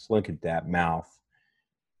things. Look at that mouth.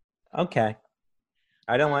 Okay.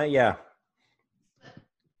 I don't want... Yeah.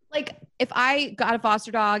 Like if I got a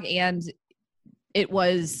foster dog and it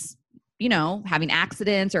was, having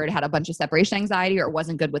accidents or it had a bunch of separation anxiety or it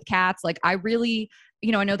wasn't good with cats. Like I really,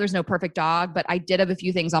 I know there's no perfect dog, but I did have a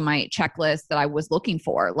few things on my checklist that I was looking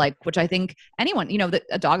for, like, which I think anyone,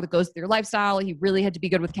 a dog that goes through your lifestyle, he really had to be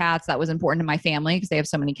good with cats. That was important to my family because they have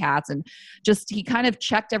so many cats and just, he kind of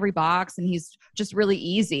checked every box and he's just really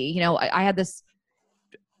easy. I had this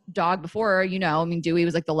dog before, Dewey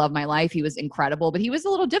was like the love of my life. He was incredible, but he was a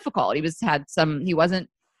little difficult. He had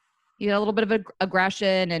a little bit of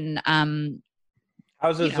aggression and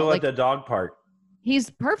how's Azul at the dog park? He's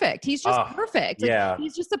perfect. He's just perfect. Yeah.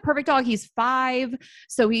 He's just a perfect dog. He's 5.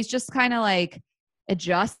 So he's just kind of like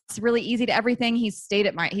adjusts really easy to everything. He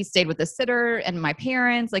stayed with the sitter and my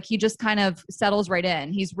parents. Like he just kind of settles right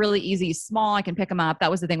in. He's really easy. He's small. I can pick him up.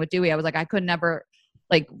 That was the thing with Dewey. I was like, I could never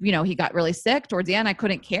he got really sick towards the end. I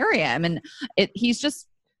couldn't carry him. And he's just,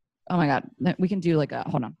 oh my God, we can do like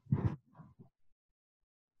hold on.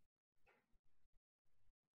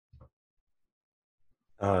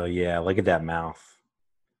 Oh, yeah. Look at that mouth.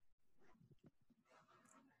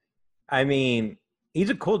 I mean,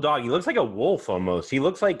 he's a cool dog. He looks like a wolf almost. He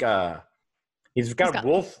looks like he's got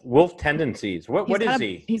wolf tendencies. What is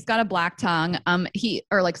he? He's got a black tongue.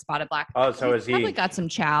 Or like spotted black. Oh, so is he? Probably got some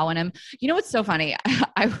chow in him. You know what's so funny?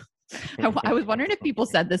 I was wondering if people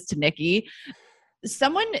said this to Nikki.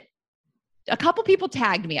 A couple people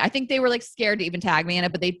tagged me. I think they were like scared to even tag me in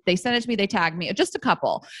it, but they sent it to me. They tagged me, just a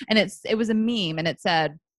couple. And it was a meme and it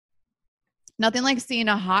said, nothing like seeing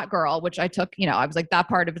a hot girl, which I took, I was like, that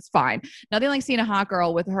part of it's fine. Nothing like seeing a hot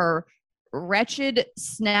girl with her wretched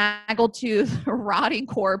snaggletooth rotting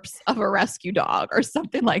corpse of a rescue dog or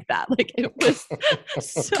something like that. Like it was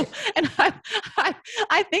so, and I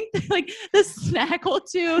think like the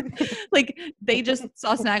snaggletooth, like they just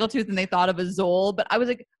saw snaggletooth and they thought of Azul, but I was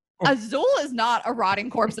like, Azul is not a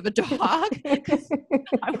rotting corpse of a dog. Because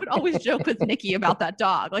I would always joke with Nikki about that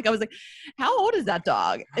dog. Like I was like, how old is that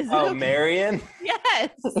dog? Marion?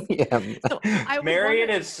 Yes. Yeah. So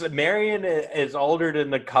Marion is older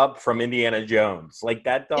than the cub from Indiana Jones. Like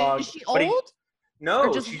that dog. Is she old?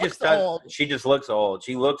 No, she just looks old.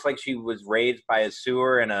 She looks like she was raised by a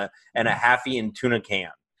sewer and a half-eaten tuna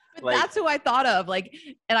can. But that's who I thought of. Like,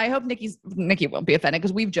 and I hope Nikki won't be offended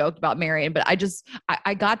because we've joked about Marion, but I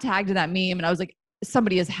got tagged in that meme and I was like,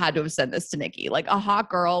 somebody has had to have sent this to Nikki, like a hot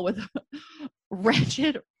girl with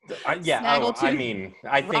wretched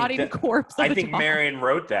corpse. I think Marion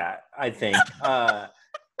wrote that. I think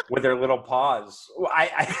with her little paws.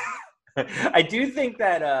 I do think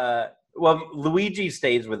that Luigi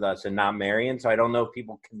stays with us and not Marion, so I don't know if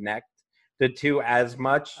people connect the two as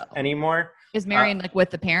much anymore. Is Marion like with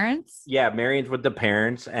the parents? Yeah, Marion's with the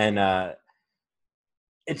parents, and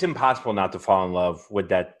it's impossible not to fall in love with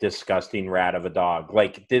that disgusting rat of a dog.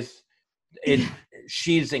 Like this,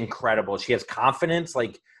 she's incredible. She has confidence,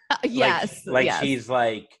 yes. She's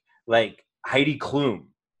like Heidi Klum,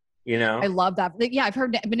 I love that. Yeah, I've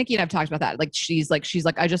heard Nikki and I've talked about that. Like she's like,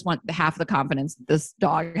 I just want half the confidence this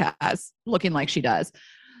dog has, looking like she does.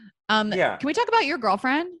 Can we talk about your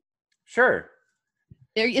girlfriend? Sure.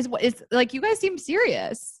 There is like you guys seem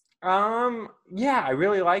serious. Yeah, I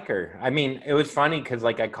really like her. I mean, it was funny because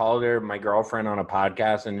like I called her my girlfriend on a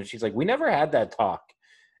podcast and she's like, we never had that talk.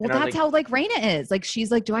 Well, that's how like Raina is. Like, she's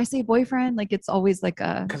like, do I say boyfriend? Like, it's always like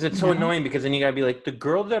because it's so annoying because then you gotta be like the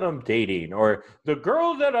girl that I'm dating or the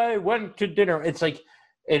girl that I went to dinner. It's like,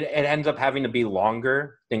 it ends up having to be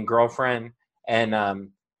longer than girlfriend. And,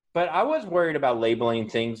 but I was worried about labeling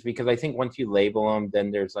things because I think once you label them,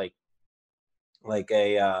 then there's like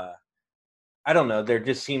a, I don't know. There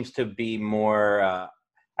just seems to be more.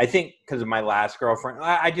 I think because of my last girlfriend,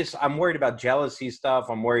 I'm worried about jealousy stuff.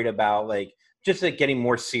 I'm worried about like just like getting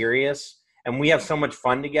more serious. And we have so much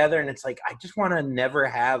fun together, and it's like I just want to never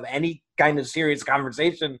have any kind of serious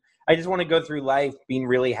conversation. I just want to go through life being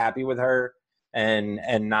really happy with her, and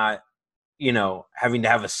not, having to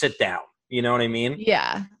have a sit down. You know what I mean?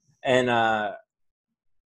 Yeah. And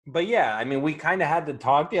but yeah, I mean, we kind of had to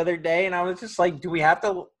talk the other day, and I was just like, do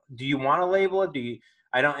you want to label it?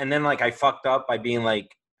 And then like I fucked up by being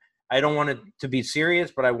like, I don't want it to be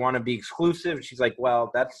serious, but I want to be exclusive. She's like,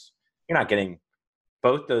 well, you're not getting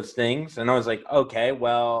both those things. And I was like, okay,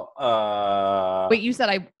 well, wait, you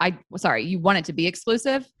said sorry, you want it to be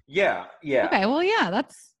exclusive? Yeah. Okay, well, yeah,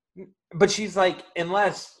 but she's like,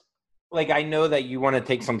 unless like, I know that you want to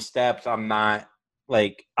take some steps. I'm not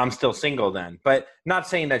like, I'm still single then, but not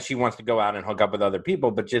saying that she wants to go out and hook up with other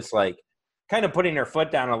people, but just like, kind of putting her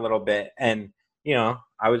foot down a little bit. And,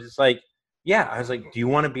 I was just like, yeah, I was like, do you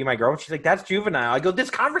want to be my girl? She's like, that's juvenile. I go, this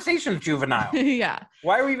conversation's juvenile. Yeah.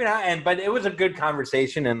 Why are we even out? But it was a good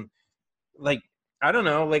conversation. And like, I don't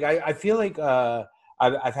know, like, I feel like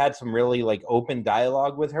I've had some really like open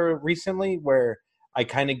dialogue with her recently where I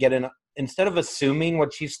kind of get instead of assuming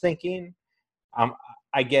what she's thinking,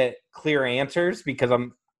 I get clear answers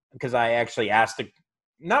because I actually asked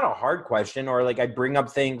not a hard question, or like I bring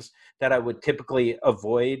up things that I would typically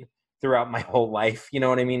avoid throughout my whole life. You know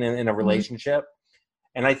what I mean? In a relationship.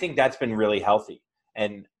 And I think that's been really healthy.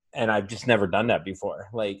 And I've just never done that before.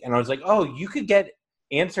 Like, and I was like, oh, you could get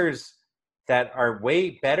answers that are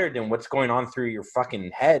way better than what's going on through your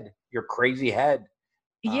fucking head, your crazy head.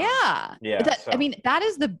 Yeah. So. I mean, that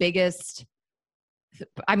is the biggest,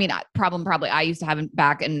 problem probably I used to have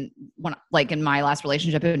back in in my last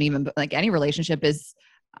relationship, and even like any relationship, is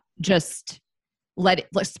just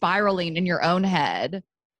spiraling in your own head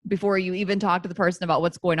before you even talk to the person about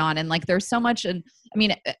what's going on. And like, there's so much, and I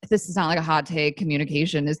mean, this is not like a hot take,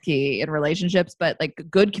 communication is key in relationships, but like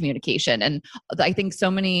good communication. And I think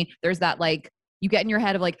there's that, like, you get in your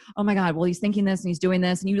head of like, oh my God, well, he's thinking this and he's doing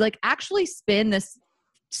this. And you like actually spin this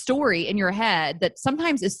story in your head that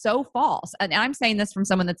sometimes is so false. And I'm saying this from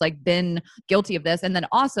someone that's like been guilty of this. And then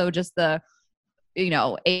also just the,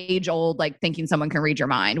 age old, like thinking someone can read your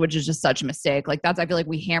mind, which is just such a mistake. Like I feel like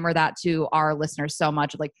we hammer that to our listeners so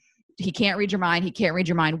much. Like, he can't read your mind. He can't read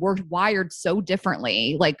your mind. We're wired so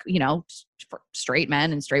differently. Like, straight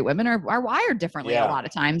men and straight women are wired differently a lot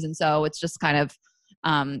of times. And so it's just kind of,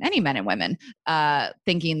 any men and women,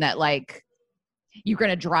 thinking that like, you're going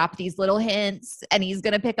to drop these little hints and he's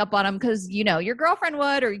going to pick up on them because, your girlfriend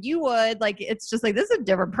would, or you would. Like, it's just like, this is a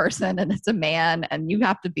different person and it's a man and you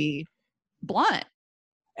have to be blunt.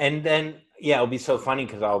 And then, yeah, it'll be so funny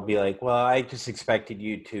because I'll be like, well, I just expected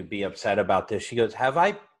you to be upset about this. She goes, have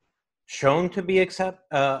I shown to be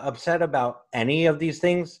upset about any of these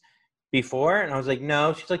things before? And I was like,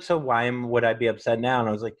 no. She's like, so why would I be upset now? And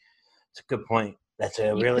I was like, it's a good point. That's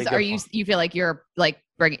a really good point. You feel like you're like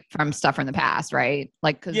bringing from stuff from the past, right?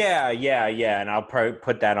 Like, yeah. And I'll probably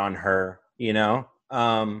put that on her,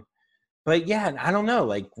 but yeah, I don't know.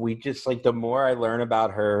 Like, we just like, the more I learn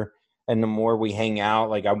about her and the more we hang out,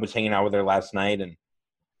 like I was hanging out with her last night and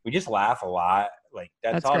we just laugh a lot. Like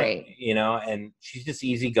that's all, great. And she's just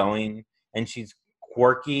easygoing and she's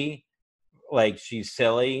quirky. Like she's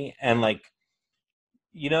silly. And like,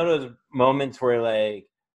 those moments where like,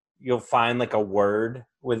 you'll find like a word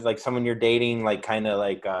with like someone you're dating, like kind of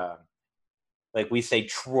like we say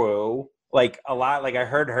true, like a lot. Like I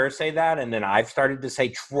heard her say that. And then I've started to say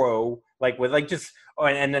true, like with like just,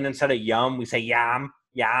 and then instead of yum, we say yam.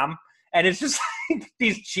 And it's just like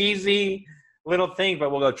these cheesy little things,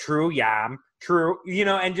 but we'll go true, yam, true,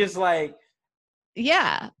 and just like,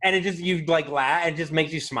 yeah. And it just, you like laugh, it just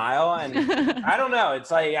makes you smile. And I don't know.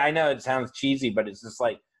 It's like, I know it sounds cheesy, but it's just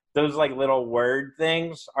like, those like little word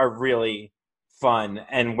things are really fun,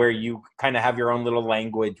 and where you kind of have your own little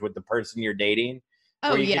language with the person you're dating. Oh,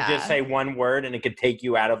 where you yeah. could just say one word and it could take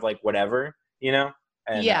you out of like whatever, And,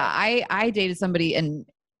 yeah. I dated somebody and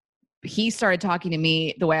he started talking to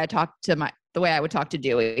me the way I talk to the way I would talk to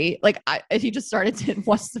Dewey. Like he just started to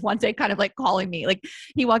one day kind of like calling me, like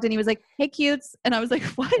he walked in, he was like, "Hey cutes." And I was like,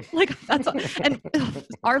 "What?" Like that's all. And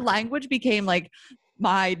our language became like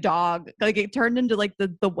my dog. Like it turned into like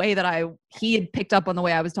the way that he had picked up on the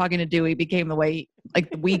way I was talking to Dewey became the way like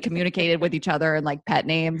we communicated with each other and like pet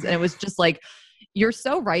names. And it was just like, you're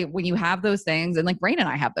so right when you have those things. And like Rain and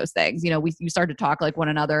I have those things, you start to talk like one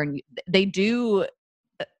another, and they do,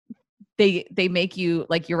 they make you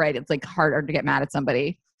like, you're right. It's like harder to get mad at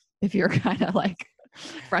somebody if you're kind of like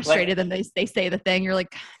frustrated and they say the thing. You're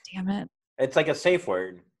like, God damn it. It's like a safe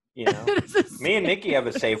word, Me and Nikki have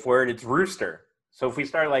a safe word. It's rooster. So if we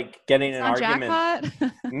start like getting an argument,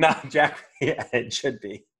 jackpot? Not jackpot. Yeah, it should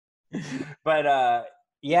be. But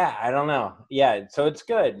yeah, I don't know. Yeah, so it's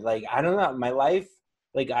good. Like I don't know, my life.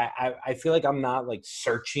 Like I feel like I'm not like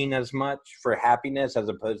searching as much for happiness as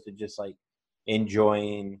opposed to just like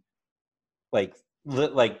enjoying like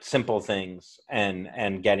simple things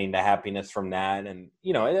and getting the happiness from that. And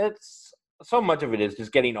it's so much of it is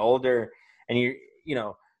just getting older, and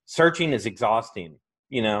searching is exhausting,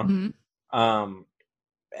 mm-hmm.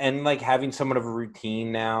 And like having somewhat of a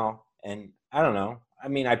routine now, and I don't know, I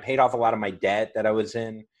mean, I paid off a lot of my debt that I was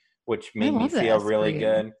in, which made me feel really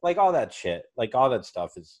good. Like all that shit, like all that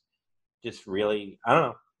stuff is just really, I don't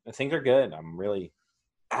know, I think they're good. I'm really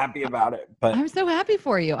happy about it. But I'm so happy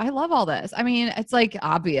for you. I love all this. I mean, it's like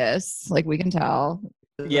obvious, like we can tell.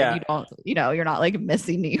 Yeah. You don't, you're not like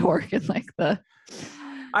missing New York and like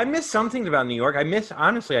I miss some things about New York. I miss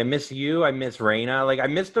you. I miss Raina. Like I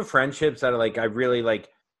miss the friendships that like, I really like,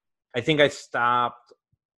 I think I stopped,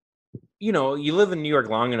 you live in New York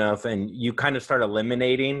long enough and you kind of start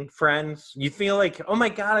eliminating friends. You feel like, oh my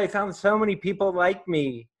God, I found so many people like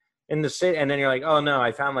me in the city. And then you're like, oh no,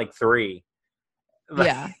 I found like 3.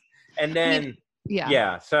 Yeah. And then,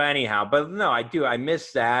 yeah. So anyhow, but no, I do. I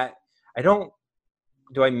miss that.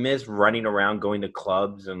 Do I miss running around, going to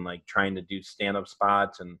clubs and like trying to do stand-up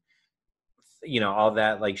spots and, all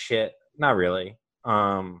that like shit? Not really.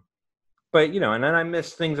 But, and then I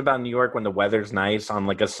miss things about New York when the weather's nice on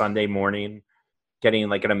like a Sunday morning, getting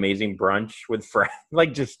like an amazing brunch with friends,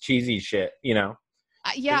 like just cheesy shit,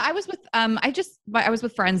 Yeah, I was with I was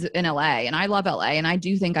with friends in LA, and I love LA, and I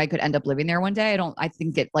do think I could end up living there one day. I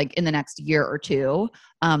think it like in the next year or two.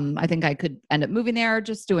 I think I could end up moving there,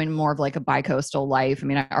 just doing more of like a bi-coastal life. I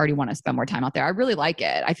mean, I already want to spend more time out there. I really like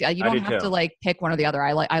it. I feel you don't have to like pick one or the other.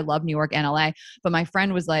 I love New York and LA, but my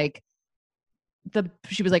friend was like,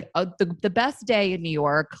 she was like, the best day in New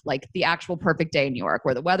York, like the actual perfect day in New York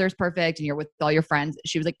where the weather's perfect and you're with all your friends.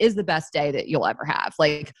 She was like, is the best day that you'll ever have.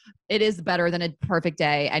 Like it is better than a perfect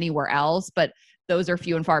day anywhere else, but those are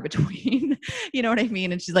few and far between. You know what I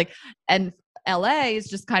mean? And she's like, and LA is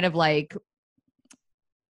just kind of like,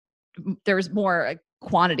 there's more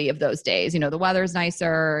quantity of those days, the weather's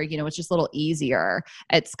nicer, it's just a little easier.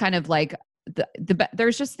 It's kind of like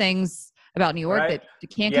there's just things about New York that you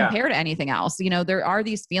can't compare to anything else. There are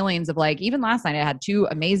these feelings of like, even last night I had 2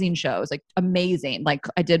 amazing shows, like amazing. Like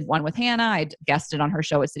I did one with Hannah, I guested on her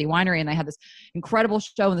show at City Winery, and I had this incredible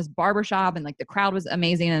show in this barbershop, and like the crowd was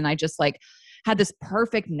amazing. And I just like had this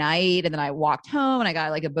perfect night. And then I walked home and I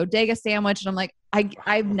got like a bodega sandwich, and I'm like,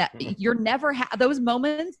 you're never those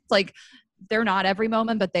moments. Like they're not every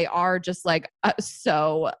moment, but they are just like,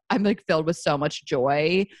 so I'm like filled with so much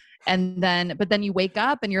joy. But then you wake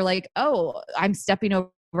up and you're like, oh, I'm stepping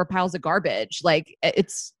over piles of garbage. Like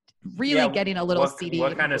it's really getting a little seedy.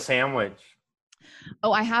 What kind of sandwich?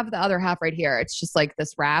 Oh, I have the other half right here. It's just like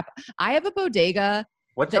this wrap. I have a bodega.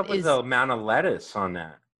 What's up with the amount of lettuce on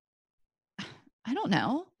that? I don't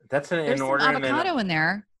know. That's an There's inordinate. some avocado in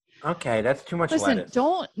there. Okay, that's too much lettuce. Listen,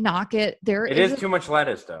 don't knock it. It is too much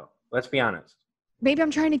lettuce, though. Let's be honest. Maybe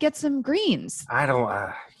I'm trying to get some greens. I don't.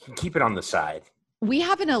 Keep it on the side. We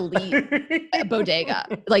have an elite bodega.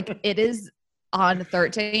 Like it is on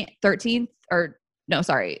 13th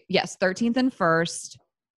and 1st,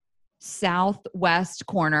 southwest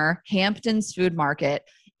corner, Hampton's Food Market.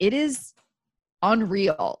 It is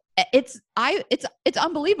unreal. It's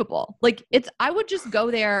unbelievable. Like I would just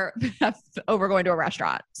go there over going to a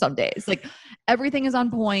restaurant some days. Like everything is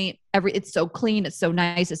on point. It's so clean. It's so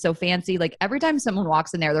nice. It's so fancy. Like every time someone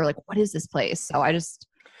walks in there, they're like, what is this place? So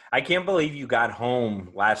I can't believe you got home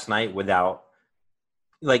last night without,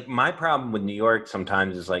 like, my problem with New York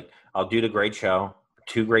sometimes is like, I'll do the great show,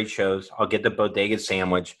 2 great shows. I'll get the bodega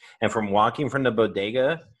sandwich. And from walking from the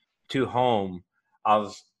bodega to home,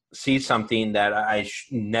 I'll see something that I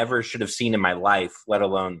never should have seen in my life, let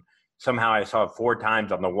alone somehow I saw it 4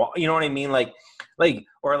 times on the wall. You know what I mean?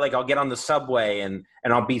 Or I'll get on the subway and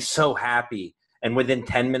I'll be so happy. And within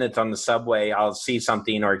 10 minutes on the subway, I'll see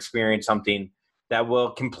something or experience something that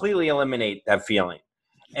will completely eliminate that feeling.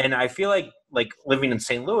 And I feel like living in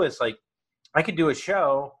St. Louis, like I could do a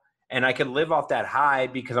show and I could live off that high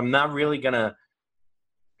because I'm not really going to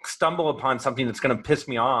stumble upon something that's going to piss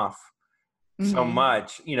me off so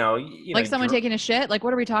much, you know, like someone taking a shit. Like,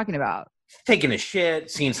 what are we talking about? Taking a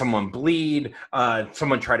shit, seeing someone bleed,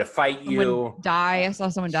 someone try to fight you, die. I saw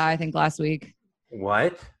someone die, I think last week.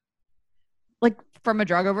 What? Like from a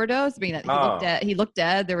drug overdose? I mean, he looked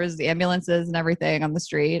dead. There was ambulances and everything on the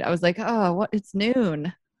street. I was like, oh, what? It's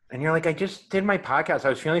noon. And you're like, I just did my podcast. I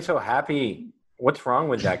was feeling so happy. What's wrong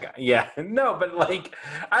with that guy? Yeah, no, but like,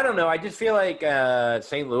 I don't know. I just feel like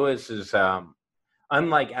St. Louis is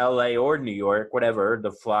unlike LA or New York, whatever,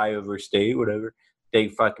 the flyover state, whatever they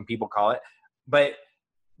fucking people call it. But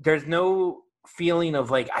there's no feeling of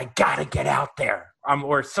like, I gotta get out there.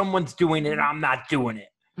 Or someone's doing it, I'm not doing it.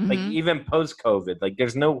 Like even post-COVID, like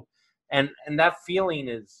there's no, and that feeling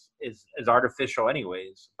is artificial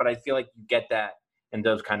anyways. But I feel like you get that in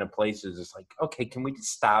those kind of places. It's like, okay, can we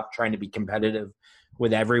just stop trying to be competitive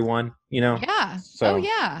with everyone, you know? Yeah. So. Oh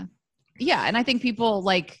yeah. Yeah. And I think people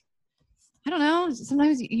like, I don't know,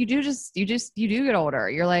 sometimes you do get older.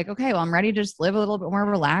 You're like, okay, well, I'm ready to just live a little bit more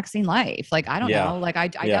relaxing life. Like, I don't know. Like I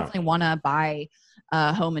definitely want to buy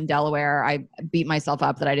a home in Delaware. I beat myself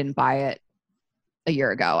up that I didn't buy it a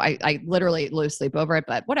year ago. I literally lose sleep over it,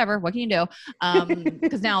 but whatever, what can you do?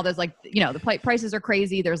 Because now there's like, you know, the prices are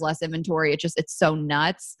crazy. There's less inventory. It's so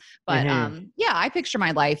nuts. But yeah, I picture my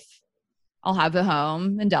life. I'll have a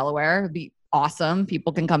home in Delaware. It'll be awesome.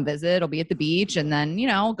 People can come visit. It'll be at the beach and then, you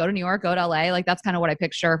know, go to New York, go to LA. Like that's kind of what I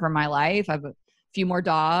picture for my life. I have a few more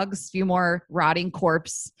dogs, few more rotting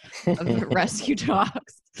corpse of rescue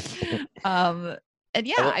dogs. And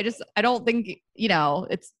yeah, I don't think, you know,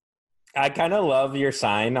 I kind of love your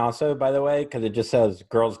sign also, by the way, because it just says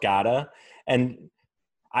girls gotta. And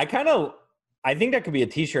I think that could be a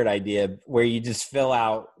t-shirt idea where you just fill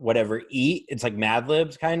out whatever eat. It's like Mad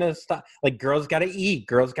Libs kind of stuff. Like girls gotta eat,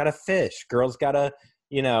 girls gotta fish, girls gotta,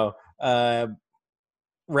 you know,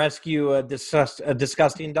 rescue a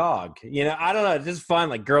disgusting dog. You know, I don't know. It's just fun.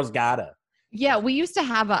 Like girls gotta. Yeah. We used to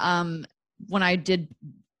have when I did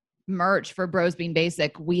merch for Bros Being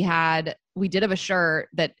Basic, we did have a shirt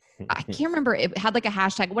that I can't remember. It had like a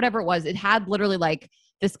hashtag, whatever it was. It had literally like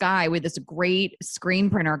this guy with this great screen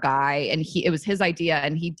printer guy. And it was his idea.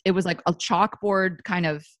 And it was like a chalkboard kind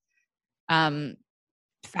of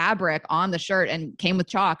fabric on the shirt and came with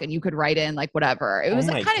chalk and you could write in like whatever. It was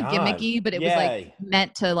like kind of gimmicky, but it was like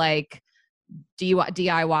meant to like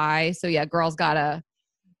DIY. So yeah, girls gotta,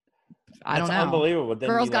 I don't know. Unbelievable.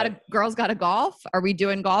 Girls gotta golf. Are we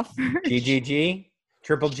doing golf first? GGG?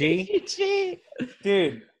 Triple G? GG.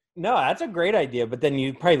 Dude. No, that's a great idea, but then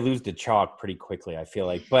you probably lose the chalk pretty quickly, I feel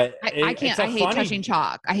like. But I can't. I hate touching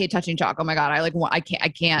chalk. I hate touching chalk. Oh my God. I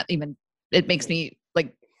can't even, it makes me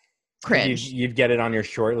like cringe. You'd get it on your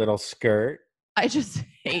short little skirt. I hate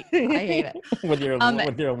it. with your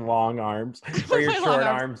long arms or your short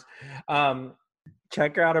arms.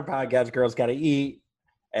 Check out our podcast, Girls Gotta Eat.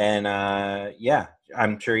 And yeah,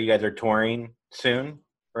 I'm sure you guys are touring soon,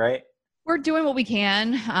 right? We're doing what we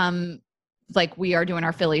can. Like we are doing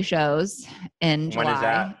our Philly shows in July. When is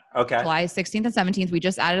that? Okay. July 16th and 17th. We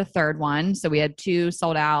just added a third one. So we had 2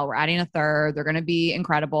 sold out. We're adding a third. They're going to be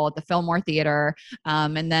incredible at the Fillmore Theater.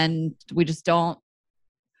 And then we don't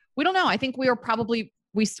know. I think we have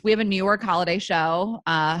a New York holiday show.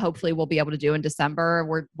 Hopefully we'll be able to do in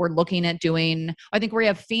December. We're looking at doing, I think we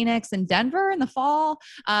have Phoenix and Denver in the fall.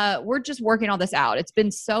 We're just working all this out. It's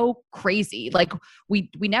been so crazy. Like we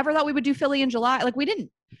never thought we would do Philly in July. Like we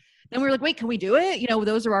didn't. Then we were like, wait, can we do it? You know,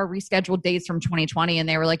 those are our rescheduled dates from 2020. And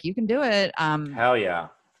they were like, you can do it. Hell yeah.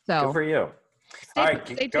 So good for you. All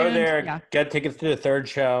right, go there, get tickets to the third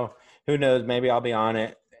show. Who knows? Maybe I'll be on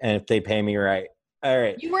it. And if they pay me right. All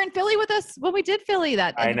right. You were in Philly with us when we did Philly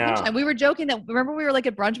I know. And we were joking that, remember we were like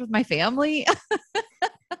at brunch with my family?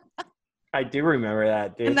 I do remember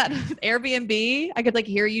that, dude. And that Airbnb, I could like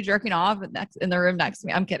hear you jerking off in the room next to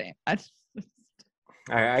me. I'm kidding. All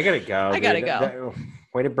right, I gotta go. I gotta go.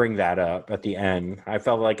 Way to bring that up at the end. I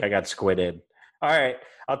felt like I got squidded. All right.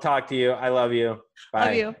 I'll talk to you. I love you. Bye.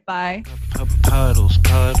 Love you. Bye. Puddles.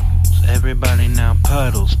 Everybody now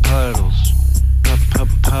puddles. Puddles.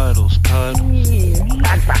 Puddles.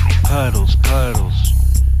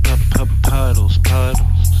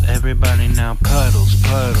 Everybody now puddles.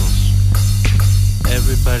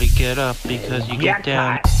 Everybody get up because you get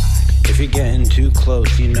down. If you're getting too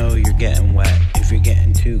close, you know you're getting wet. If you're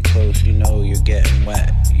getting too close, you know you're getting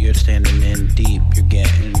wet. You're standing in deep, you're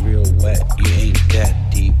getting real wet. You ain't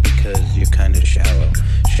that deep because you're kind of shallow.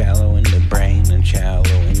 Shallow in the brain and shallow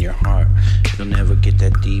in your heart. You'll never get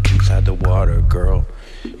that deep inside the water, girl.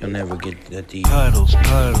 You'll never get that deep. Puddles,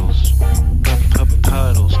 puddles, puddles,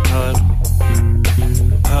 puddles, puddles,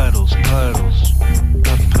 puddles, puddles, puddles,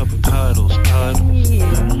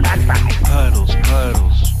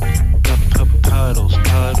 puddles,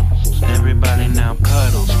 puddles. Everybody now,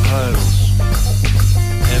 puddles, puddles.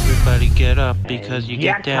 Everybody get up because you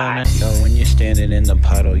get down. And so when you're standing in the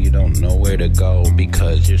puddle, you don't know where to go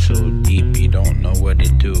because you're so deep. You don't know what to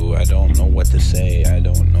do. I don't know what to say. I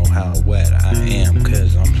don't know how wet I am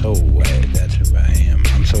because I'm so wet. That's who I am.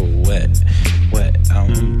 I'm so wet.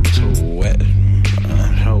 I'm so wet.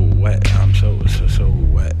 I'm so wet. I'm so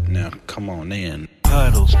wet. Now come on in.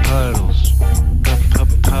 Puddles, puddles,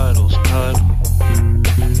 puddles, puddles,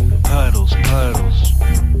 puddles, puddles, puddles,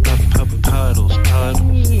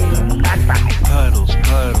 puddles,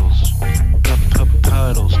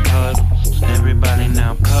 puddles, puddles. Everybody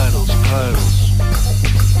now, puddles, puddles.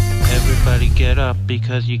 Everybody get up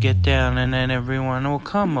because you get down, and then everyone will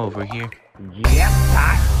come over here. Yep,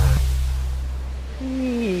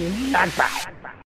 that's right.